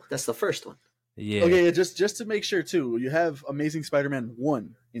terrible. That's the first one. Yeah. Okay, just to make sure too, you have Amazing Spider-Man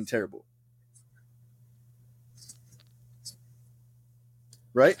 1 in terrible.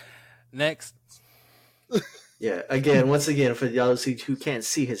 Right? Next. Yeah, once again, for y'all who can't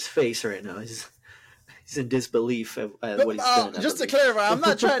see his face right now, he's in disbelief at what he's done. Just to clarify, I'm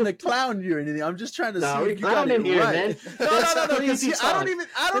not trying to clown you or anything. I'm just trying to see if you got it here, right. Man. No. I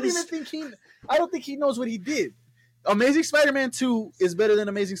don't think he knows what he did. Amazing Spider-Man 2 is better than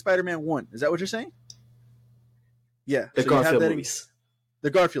Amazing Spider-Man 1. Is that what you're saying? Yeah. The Garfield movies. The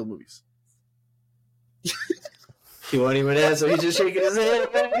Garfield movies. He won't even answer. He's just shaking his head.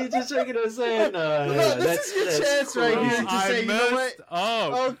 No, this is your chance right here to say, you know what?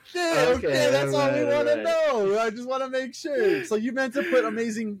 Oh. Okay, that's all we want to know. I just want to make sure. So you meant to put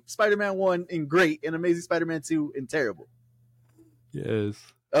Amazing Spider-Man 1 in great and Amazing Spider-Man 2 in terrible. Yes.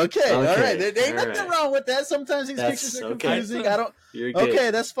 Okay, all right. There ain't nothing wrong with that. Sometimes these pictures are confusing. You're good.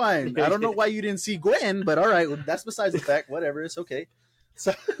 Okay, that's fine. I don't know why you didn't see Gwen, but all right, well, that's besides the fact. Whatever, it's okay.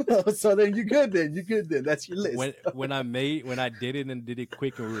 So then you're good. Then that's your list. When I did it and did it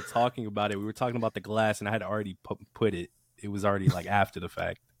quick, and we were talking about it, we were talking about the glass, and I had already put it. It was already like after the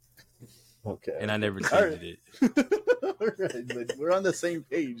fact. Okay. And I never changed it. All right, but we're on the same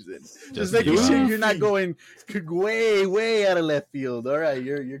page then. Just making sure you're not going way out of left field. All right,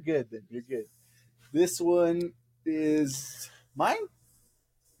 you're good then. You're good. This one is mine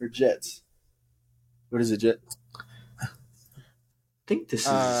or Jet's? What is it, Jet? I think this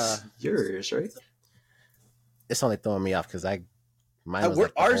is yours, right? It's only throwing me off because mine was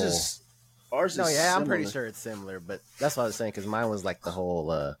like ours is no, yeah, similar. I'm pretty sure it's similar, but that's what I was saying because mine was like the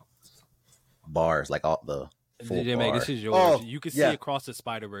whole bars, like all the full DJ bar. Meg, this is yours. Oh, you can see across the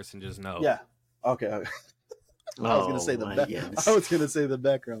Spider-Verse and just know. Yeah. Okay. I was gonna say I was gonna say the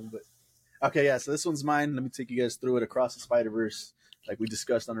background, but okay, yeah. So this one's mine. Let me take you guys through it. Across the Spider-Verse, like we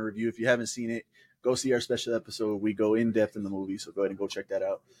discussed on a review. If you haven't seen it, go see our special episode. We go in depth in the movie, so go ahead and go check that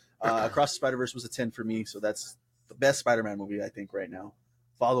out. Across the Spider-Verse was a 10 for me, so that's the best Spider-Man movie I think right now.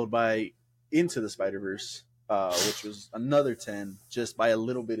 Followed by Into the Spider-Verse, which was another 10, just by a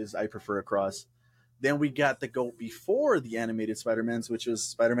little bit as I prefer Across. Then we got the GOAT before the animated Spider-Mans, which was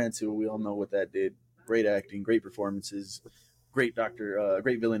Spider-Man 2. We all know what that did. Great acting, great performances, great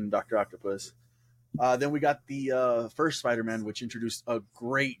villain, Dr. Octopus. Then we got the first Spider-Man, which introduced a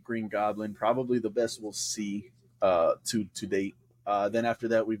great Green Goblin, probably the best we'll see to date. Then after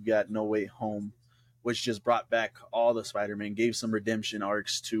that, we've got No Way Home, which just brought back all the Spider-Man, gave some redemption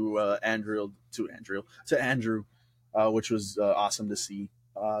arcs to Andrew, which was awesome to see.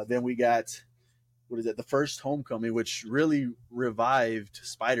 Then we got the first Homecoming, which really revived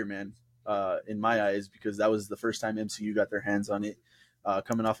Spider-Man in my eyes, because that was the first time MCU got their hands on it.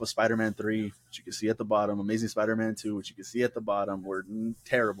 Coming off of Spider-Man 3, which you can see at the bottom, Amazing Spider-Man 2, which you can see at the bottom, were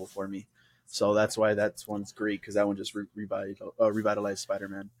terrible for me. So that's why that one's great, because that one just revitalized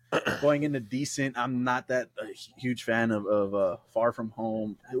Spider-Man. Going into decent, I'm not that huge fan of Far From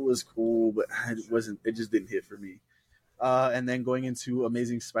Home. It was cool, but it just didn't hit for me. And then going into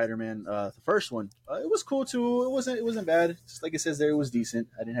Amazing Spider-Man, the first one, it was cool too. It wasn't bad. Just like it says there, it was decent.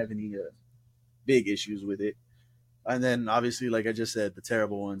 I didn't have any big issues with it. And then obviously, like I just said, the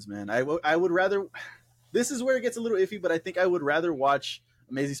terrible ones, man. I would rather. This is where it gets a little iffy, but I think I would rather watch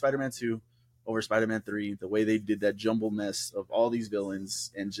Amazing Spider-Man 2 over Spider-Man 3. The way they did that jumble mess of all these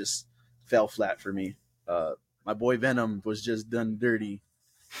villains and just fell flat for me. My boy Venom was just done dirty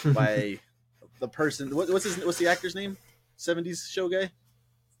by the person. What's the actor's name? 70s show guy.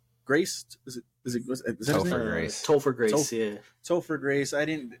 Grace? Is that his name? Topher Grace, yeah. Topher Grace.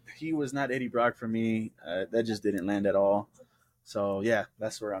 He was not Eddie Brock for me. That just didn't land at all. So yeah,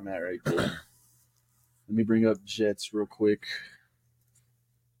 that's where I'm at right there. Let me bring up Jets real quick.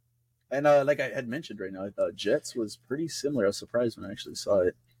 And like I had mentioned right now, I thought Jets was pretty similar. I was surprised when I actually saw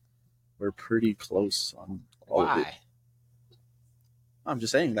it. We're pretty close on all of it. Why? I'm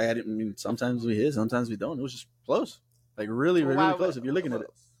just saying, like, sometimes we hit, sometimes we don't. It was just close. Like, really, really close if you're looking at it.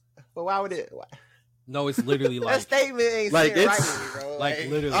 But why would it? No, it's literally That like statement ain't like, sitting right it's- with me, bro. like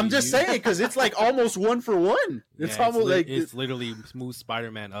literally. I'm just saying, because it's like almost 1 for 1. It's yeah, almost like it's literally smooth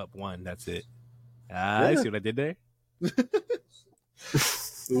Spider-Man up 1. That's it. I see what I did there.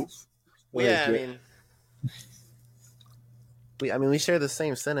 Oops. Well, yeah, I mean, we share the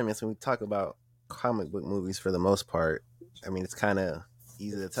same sentiments when we talk about comic book movies for the most part. I mean, it's kind of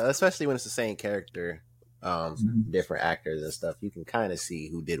easy to tell, especially when it's the same character, different actors and stuff. You can kind of see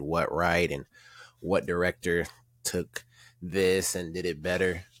who did what right and what director took this and did it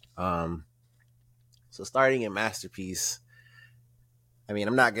better. So starting in Masterpiece, I mean,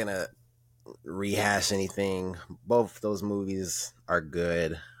 I'm not going to rehash anything. Both those movies are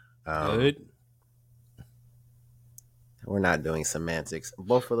good. Good. We're not doing semantics.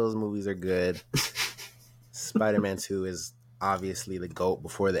 Both of those movies are good. Spider-Man 2 is obviously the GOAT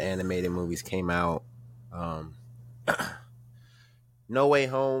before the animated movies came out. No Way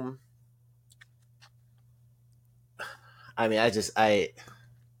Home. I mean,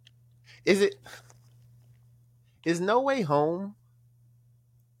 is No Way Home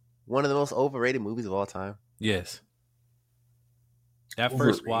one of the most overrated movies of all time? Yes. That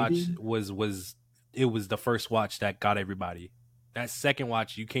first watch Overrated? was the first watch that got everybody. That second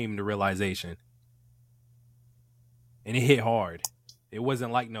watch, you came to realization, and it hit hard. It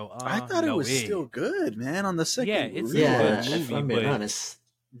wasn't like I thought it was still good, man. On the second, Yeah, it's Yeah, a good movie, if I'm being but honest.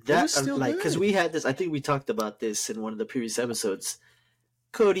 was That still because good. we had this. I think we talked about this in one of the previous episodes.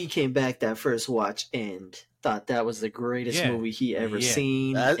 Cody came back that first watch and thought that was the greatest Yeah. movie he ever Yeah.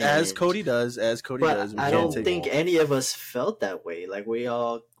 seen. as and- Cody does. But we I can't don't take think it. any of us felt that way. Like we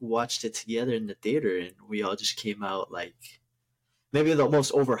all watched it together in the theater, and we all just came out like maybe the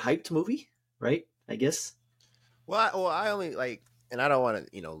most overhyped movie, right? I guess. Well, I only like, and I don't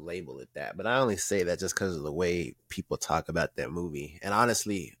want to, label it that, but I only say that just because of the way people talk about that movie. And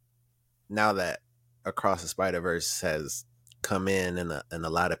honestly, now that Across the Spider-Verse has come in and a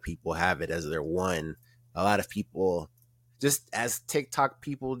lot of people have it as their one, a lot of people, just as TikTok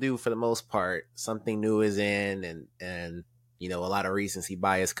people do for the most part, something new is in, and a lot of recency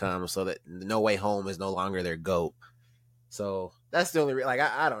bias comes, so that No Way Home is no longer their GOAT. So that's the only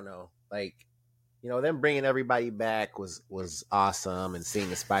I don't know, them bringing everybody back was awesome, and seeing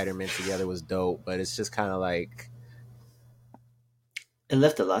the Spider-Man together was dope, but it's just kind of like, It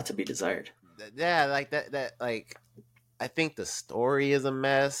left a lot to be desired. yeah, I think the story is a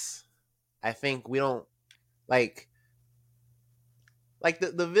mess. I think we don't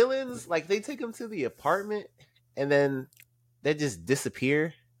the villains, they take them to the apartment and then they just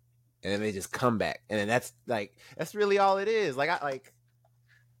disappear and then they just come back, and then that's really all it is.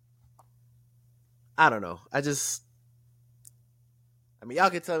 I don't know. I mean, y'all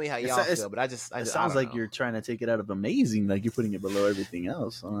can tell me how y'all feel, but It sounds like you're trying to take it out of amazing, like you're putting it below everything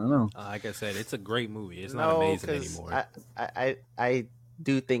else. I don't know. like I said, it's a great movie. It's not amazing 'cause anymore. I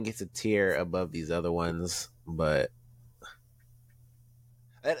do think it's a tier above these other ones, but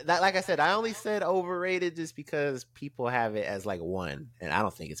like I said, I only said overrated just because people have it as 1, and I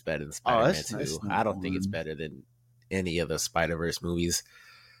don't think it's better than Spider-Man 2. that's not I don't think it's one. better than any of the Spider-Verse movies.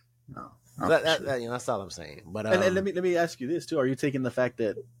 No, So that's all I'm saying. But and let me ask you this too: are you taking the fact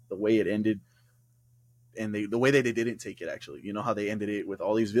that the way it ended, and the way that they didn't take it, actually, you know how they ended it with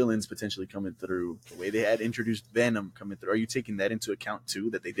all these villains potentially coming through, the way they had introduced Venom coming through, are you taking that into account too,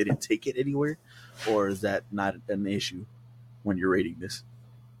 that they didn't take it anywhere, or is that not an issue when you're rating this?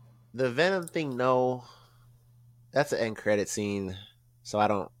 The Venom thing, no, that's an end credit scene, so I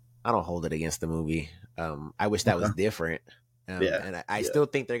don't hold it against the movie. I wish that was different. And I still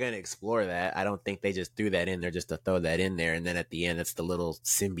think they're going to explore that. I don't think they just threw that in there just to throw that in there, and then at the end it's the little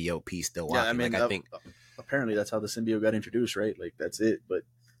symbiote piece still walking. Yeah, I mean, I think apparently that's how the symbiote got introduced, right? Like that's it. But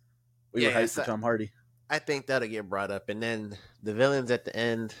we were hyped for Tom Hardy. I think that'll get brought up, and then the villains at the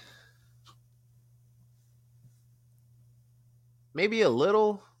end, maybe a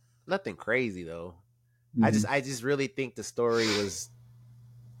little, nothing crazy though. Mm-hmm. I just really think the story was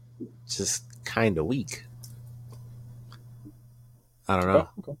just kind of weak. I don't know.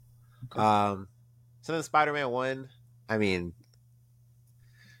 Okay. So then Spider-Man 1, I mean,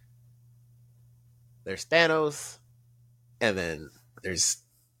 there's Thanos, and then there's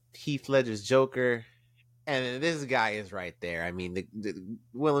Heath Ledger's Joker, and then this guy is right there. I mean, the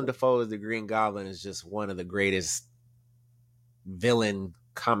Willem Dafoe as the Green Goblin is just one of the greatest villain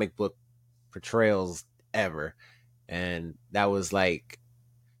comic book portrayals ever. And that was like,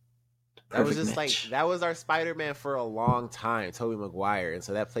 that was just match. Like, that was our Spider-Man for a long time, Tobey Maguire. And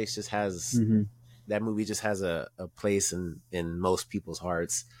so that place just has, that movie just has a place in most people's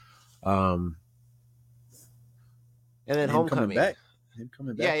hearts. And then Homecoming. Him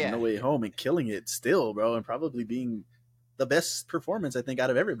coming back from No Way Home and killing it still, bro, and probably being the best performance, I think,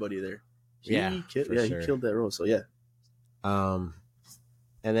 out of everybody there. He killed that role, so yeah. And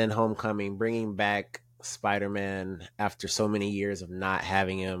then Homecoming, bringing back Spider-Man after so many years of not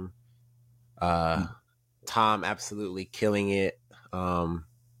having him. Tom absolutely killing it.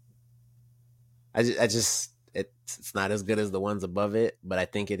 It's not as good as the ones above it, but I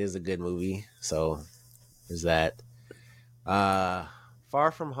think it is a good movie. So there's that.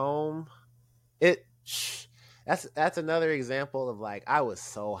 Far From Home, that's another example of like, I was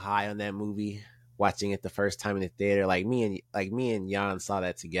so high on that movie watching it the first time in the theater. Like me and Jan saw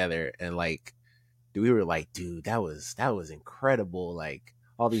that together, and like, we were like, dude, that was incredible. Like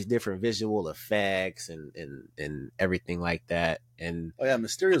all these different visual effects and everything like that. And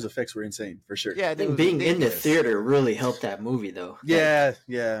Mysterio's effects were insane for sure. Yeah, I think being ridiculous. In the theater really helped that movie though. Yeah,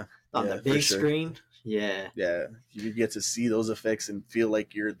 on the big screen. Yeah, you get to see those effects and feel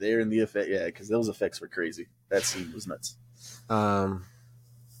like you're there in the effect. Yeah, because those effects were crazy. That scene was nuts. And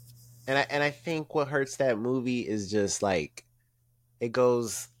I think what hurts that movie is just like, it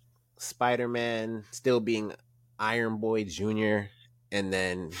goes Spider-Man still being Iron Boy Jr., and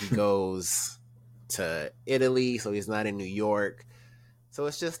then he goes to Italy, so he's not in New York. So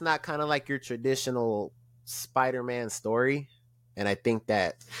it's just not kind of like your traditional Spider-Man story, and I think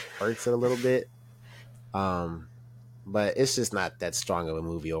that hurts it a little bit. But it's just not that strong of a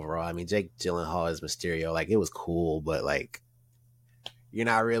movie overall. I mean, Jake Gyllenhaal as Mysterio, like, it was cool, but like, you're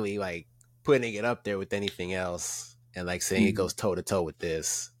not really like putting it up there with anything else and like saying it goes toe to toe with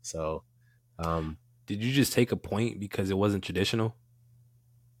this. So, did you just take a point because it wasn't traditional?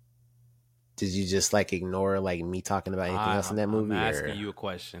 Did you just like ignore like me talking about anything else in that movie? I'm asking you a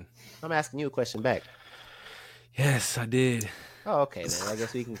question. I'm asking you a question back. Yes, I did. Oh, okay, then I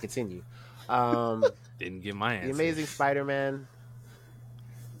guess we can continue. Didn't get my answer. The Amazing Spider-Man.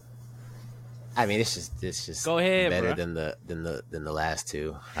 I mean, it's just go ahead, better bro. than the last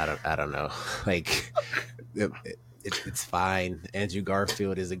two. I don't know. Like, it's fine. Andrew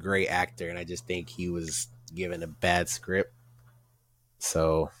Garfield is a great actor, and I just think he was given a bad script,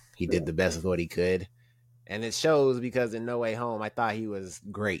 so he did the best of what he could, and it shows because in No Way Home, I thought he was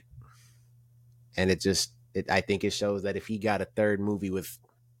great, and I think it shows that if he got a third movie with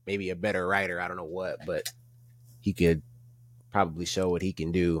maybe a better writer, I don't know what, but he could probably show what he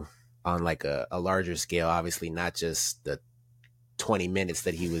can do on like a larger scale, obviously not just the 20 minutes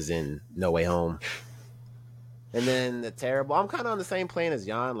that he was in No Way Home. And then the terrible, I'm kind of on the same plane as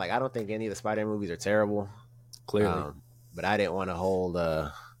Jan. Like, I don't think any of the Spider-Man movies are terrible. Clearly. But I didn't want to hold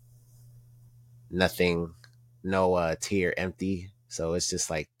no tier empty. So it's just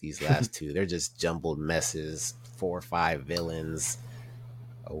like these last two, they're just jumbled messes, 4 or 5 villains,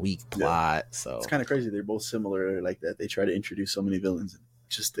 a weak plot. So it's kind of crazy. They're both similar like that. They try to introduce so many villains and it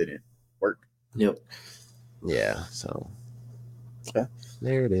just didn't work. Yep. Yeah. So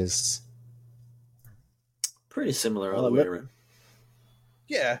there it is. Pretty similar all the way around.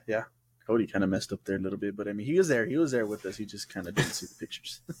 Yeah. Cody kind of messed up there a little bit, but I mean, he was there with us. He just kind of didn't see the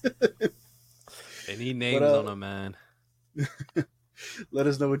pictures. They need names on them, man. Let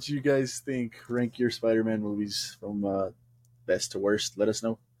us know what you guys think. Rank your Spider-Man movies from best to worst. Let us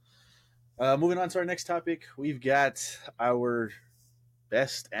know. Moving on to our next topic, we've got our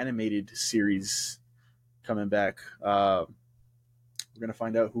best animated series coming back. We're going to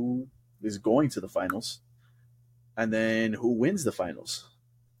find out who is going to the finals and then who wins the finals.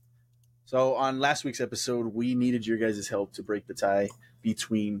 So on last week's episode, we needed your guys' help to break the tie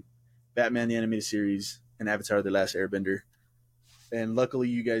between Batman the Animated Series and Avatar The Last Airbender. And luckily,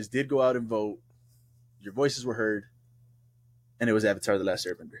 you guys did go out and vote. Your voices were heard, and it was Avatar The Last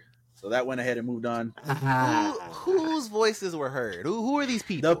Airbender. So that went ahead and moved on. Whose voices were heard? Who are these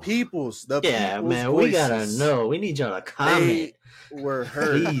people? The people's. Yeah, man, voices. we gotta know. We need y'all to comment. They were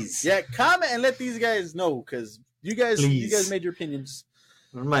heard. Please. Yeah, comment and let these guys know, because you guys made your opinions.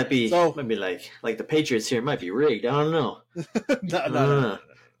 It might be like the Patriots here. It might be rigged. I don't know. No.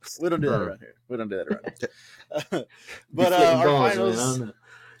 We don't do that around here. But our finals.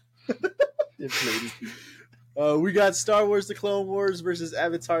 We got Star Wars: The Clone Wars versus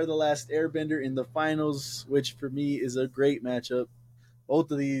Avatar: The Last Airbender in the finals, which for me is a great matchup.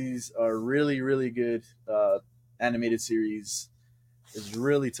 Both of these are really, really good animated series. It's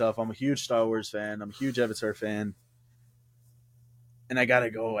really tough. I'm a huge Star Wars fan. I'm a huge Avatar fan. And I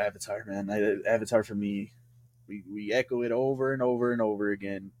gotta go Avatar, man. Avatar for me, we echo it over and over and over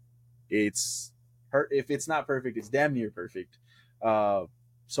again. If it's not perfect, it's damn near perfect.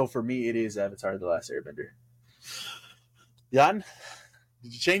 So for me, it is Avatar: The Last Airbender. Jan,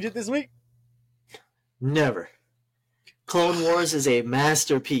 did you change it this week? Never. Clone Wars is a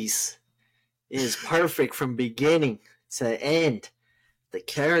masterpiece. It is perfect from beginning to end. The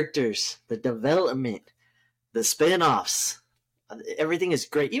characters, the development, the spin-offs. Everything is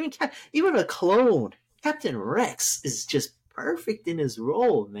great. Even a clone, Captain Rex, is just perfect in his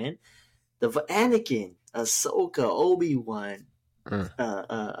role, man. The Anakin, Ahsoka, Obi-Wan,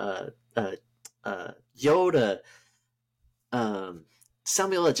 Yoda,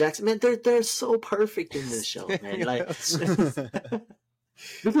 Samuel L. Jackson. Man, they're so perfect in this show, man. Like,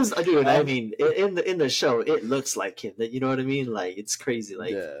 because dude, I mean, in the show, it looks like him. You know what I mean? Like, it's crazy.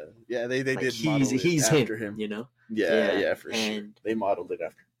 Like, yeah, they like did. He's after him. You know? Yeah, for sure. They modeled it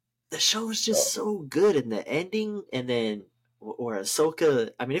after. The show is just so good, and the ending, and then or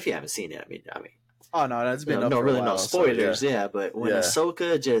Ahsoka. I mean, if you haven't seen it, I mean. Oh no, that's been no spoilers. So, yeah, but when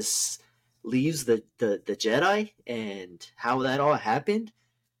Ahsoka just leaves the Jedi and how that all happened,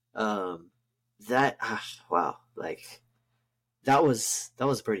 wow, like that was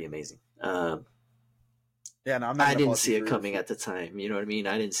pretty amazing. Yeah, no, I didn't see it coming at the time. You know what I mean?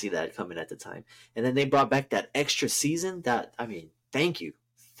 I didn't see that coming at the time. And then they brought back that extra season. Thank you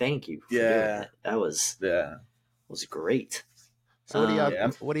for doing that. That was great. So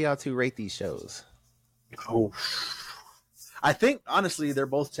what do y'all two rate these shows? Oh, I think honestly they're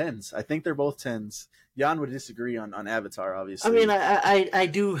both 10s. I think they're both 10s. Jan would disagree on Avatar, obviously. I mean, I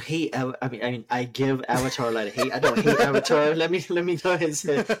do hate. I mean, I give Avatar a lot of hate. I don't hate Avatar. Let me go ahead and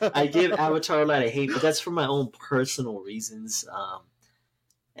say I give Avatar a lot of hate, but that's for my own personal reasons.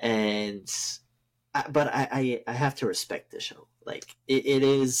 But I have to respect the show. Like it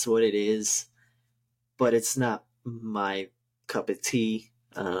is what it is, but it's not my cup of tea.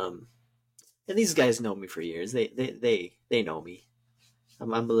 And these guys know me for years. They know me.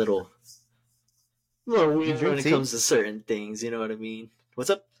 I'm a little weird when it comes to certain things. You know what I mean?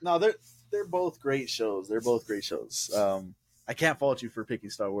 What's up? No, they're both great shows. They're both great shows. I can't fault you for picking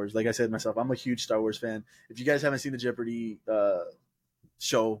Star Wars. Like I said myself, I'm a huge Star Wars fan. If you guys haven't seen the Jeopardy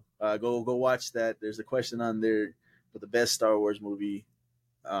show, go watch that. There's a question on there for the best Star Wars movie.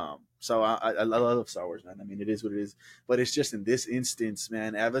 So I love Star Wars, man. I mean, it is what it is. But it's just in this instance,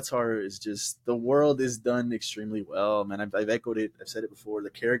 man, Avatar is just, the world is done extremely well, man. I've echoed it. I've said it before. The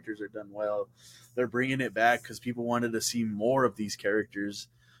characters are done well. They're bringing it back because people wanted to see more of these characters,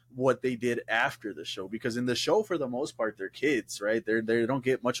 what they did after the show. Because in the show, for the most part, they're kids, right? They don't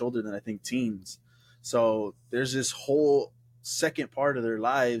get much older than, I think, teens. So there's this whole second part of their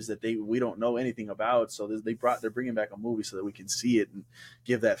lives that we don't know anything about. So they're bringing back a movie so that we can see it and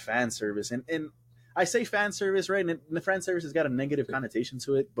give that fan service. And I say fan service, right? And the fan service has got a negative connotation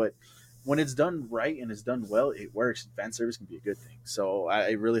to it, but when it's done right and it's done well, it works. Fan service can be a good thing. So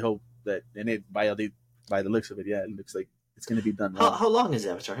I really hope that, and it by the looks of it, it looks like it's going to be done well. How long is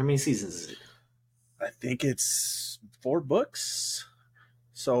Avatar? How many seasons is it? I think it's 4 books.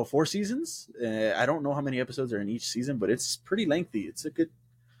 So 4 seasons. I don't know how many episodes are in each season, but it's pretty lengthy. It's a good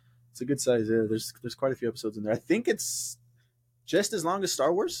size. There's quite a few episodes in there. I think it's just as long as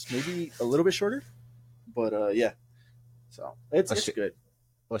Star Wars, maybe a little bit shorter. But yeah, so it's good.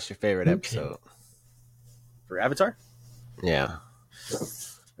 What's your favorite episode? for Avatar. Yeah.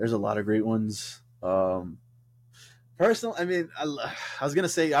 There's a lot of great ones. Personal, I mean, I was gonna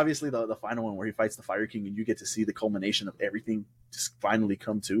say obviously the final one where he fights the Fire King and you get to see the culmination of everything just finally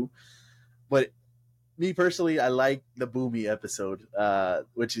come to. But me personally, I like the Boomy episode,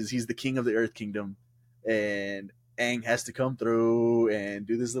 which is he's the king of the Earth Kingdom, and Aang has to come through and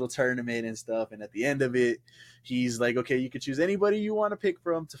do this little tournament and stuff. And at the end of it, he's like, okay, you can choose anybody you want to pick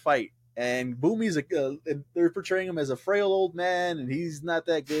from to fight. And Boomy's they're portraying him as a frail old man, and he's not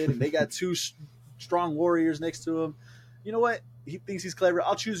that good. And they got two strong warriors next to him. You know what? He thinks he's clever.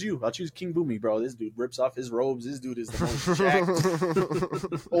 I'll choose you. I'll choose King Boomy, bro. This dude rips off his robes. This dude is the most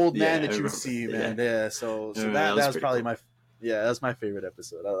jacked old man that you would see, man. Yeah. So that was probably cool. That's my favorite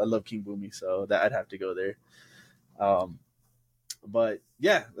episode. I love King Boomy, so that I'd have to go there. But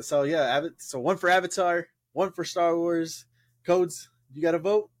yeah, so one for Avatar, one for Star Wars. Codes, you got to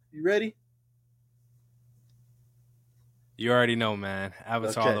vote. You ready? You already know, man.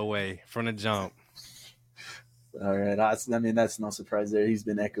 Avatar all the way from the jump. All right. I mean, that's no surprise there. He's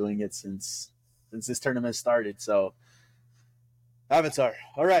been echoing it since this tournament started. So, Avatar.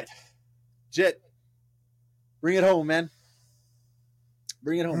 All right. Jet, bring it home, man.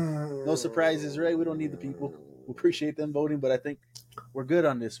 Bring it home. No surprises, right? We don't need the people. We appreciate them voting, but I think we're good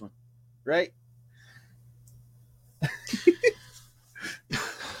on this one, right?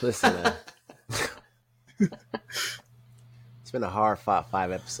 Listen, man. It's been a hard fought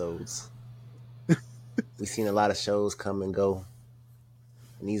 5 episodes. We've seen a lot of shows come and go.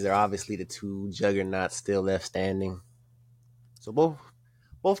 And these are obviously the 2 juggernauts still left standing. So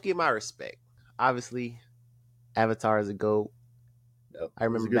both get my respect. Obviously, Avatar is a GOAT. Yep. I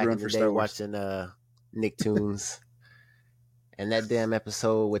remember back in the day watching Nicktoons. And that damn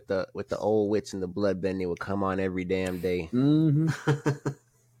episode with the old witch and the bloodbending would come on every damn day. Mm-hmm.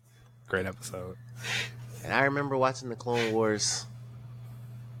 Great episode. And I remember watching the Clone Wars.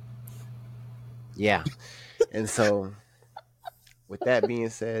 Yeah. And so, with that being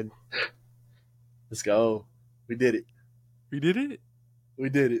said, let's go. We did it. We did it. We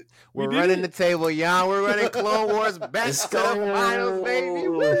did it. We're running the table, y'all. We're running Clone Wars back to the finals, baby.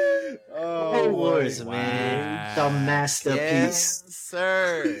 Woo! Clone Wars, man. The masterpiece. Yes,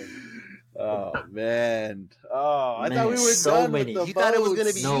 sir. Oh, man. Oh, I thought we were so done many. With the You thought it was going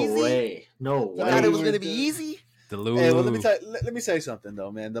to be easy? No way. You thought it was going to be easy? Hey, well, let me say something,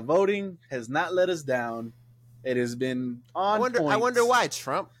 though, man. The voting has not let us down. It has been on point. I wonder why,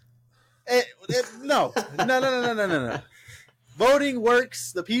 Trump. No. Voting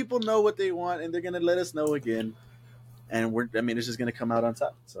works. The people know what they want, and they're going to let us know again. And it's just going to come out on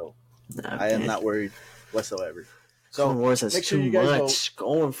top. So I am not worried whatsoever. So Clone Wars has too much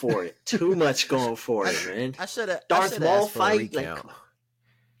going for it. Too much going for it, man. I should have. Darth Maul fight.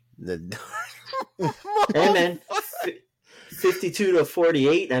 The hey, man.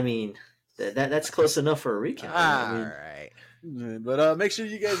 52-48. I mean, that's close enough for a recount. All right. But make sure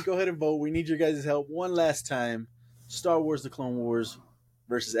you guys go ahead and vote. We need your guys' help one last time. Star Wars: The Clone Wars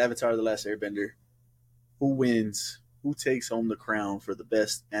versus Avatar: The Last Airbender. Who wins? Who takes home the crown for the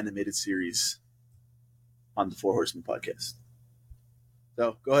best animated series on the Four Horsemen podcast?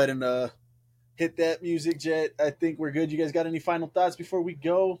 So go ahead and hit that music, Jet. I think we're good. You guys got any final thoughts before we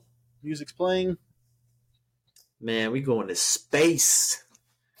go? Music's playing. Man, we going to space.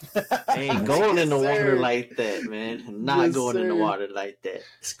 Ain't going in the water like that, man. Not going in the water like that.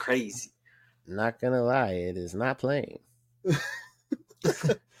 It's crazy. Not gonna lie, it is not playing.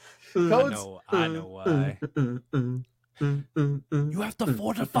 I know why. You have to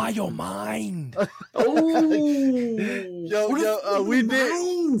fortify your mind. We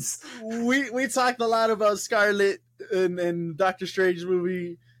talked a lot about Scarlet and Doctor Strange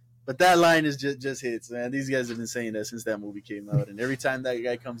movie, but that line is just hits, man. These guys have been saying that since that movie came out, and every time that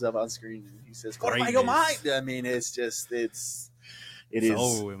guy comes up on screen and he says "fortify your mind," I mean, it is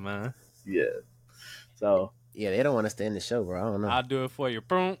over, man. Yeah. So yeah, they don't want us to end the show, bro. I don't know. I'll do it for you.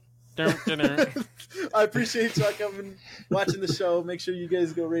 Boom. I appreciate y'all coming, watching the show. Make sure you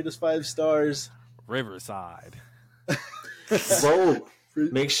guys go rate us 5 stars. Riverside. Vote.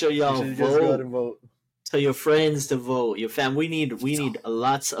 Make sure y'all vote. Tell your friends to vote. Your fam. We need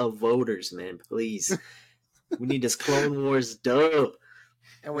lots of voters, man. Please. We need this Clone Wars dub.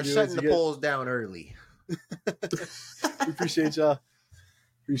 And we're shutting the polls down early. We appreciate y'all.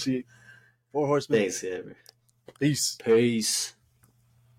 Appreciate Four Horsemen. Thanks, Ever. Peace. Peace.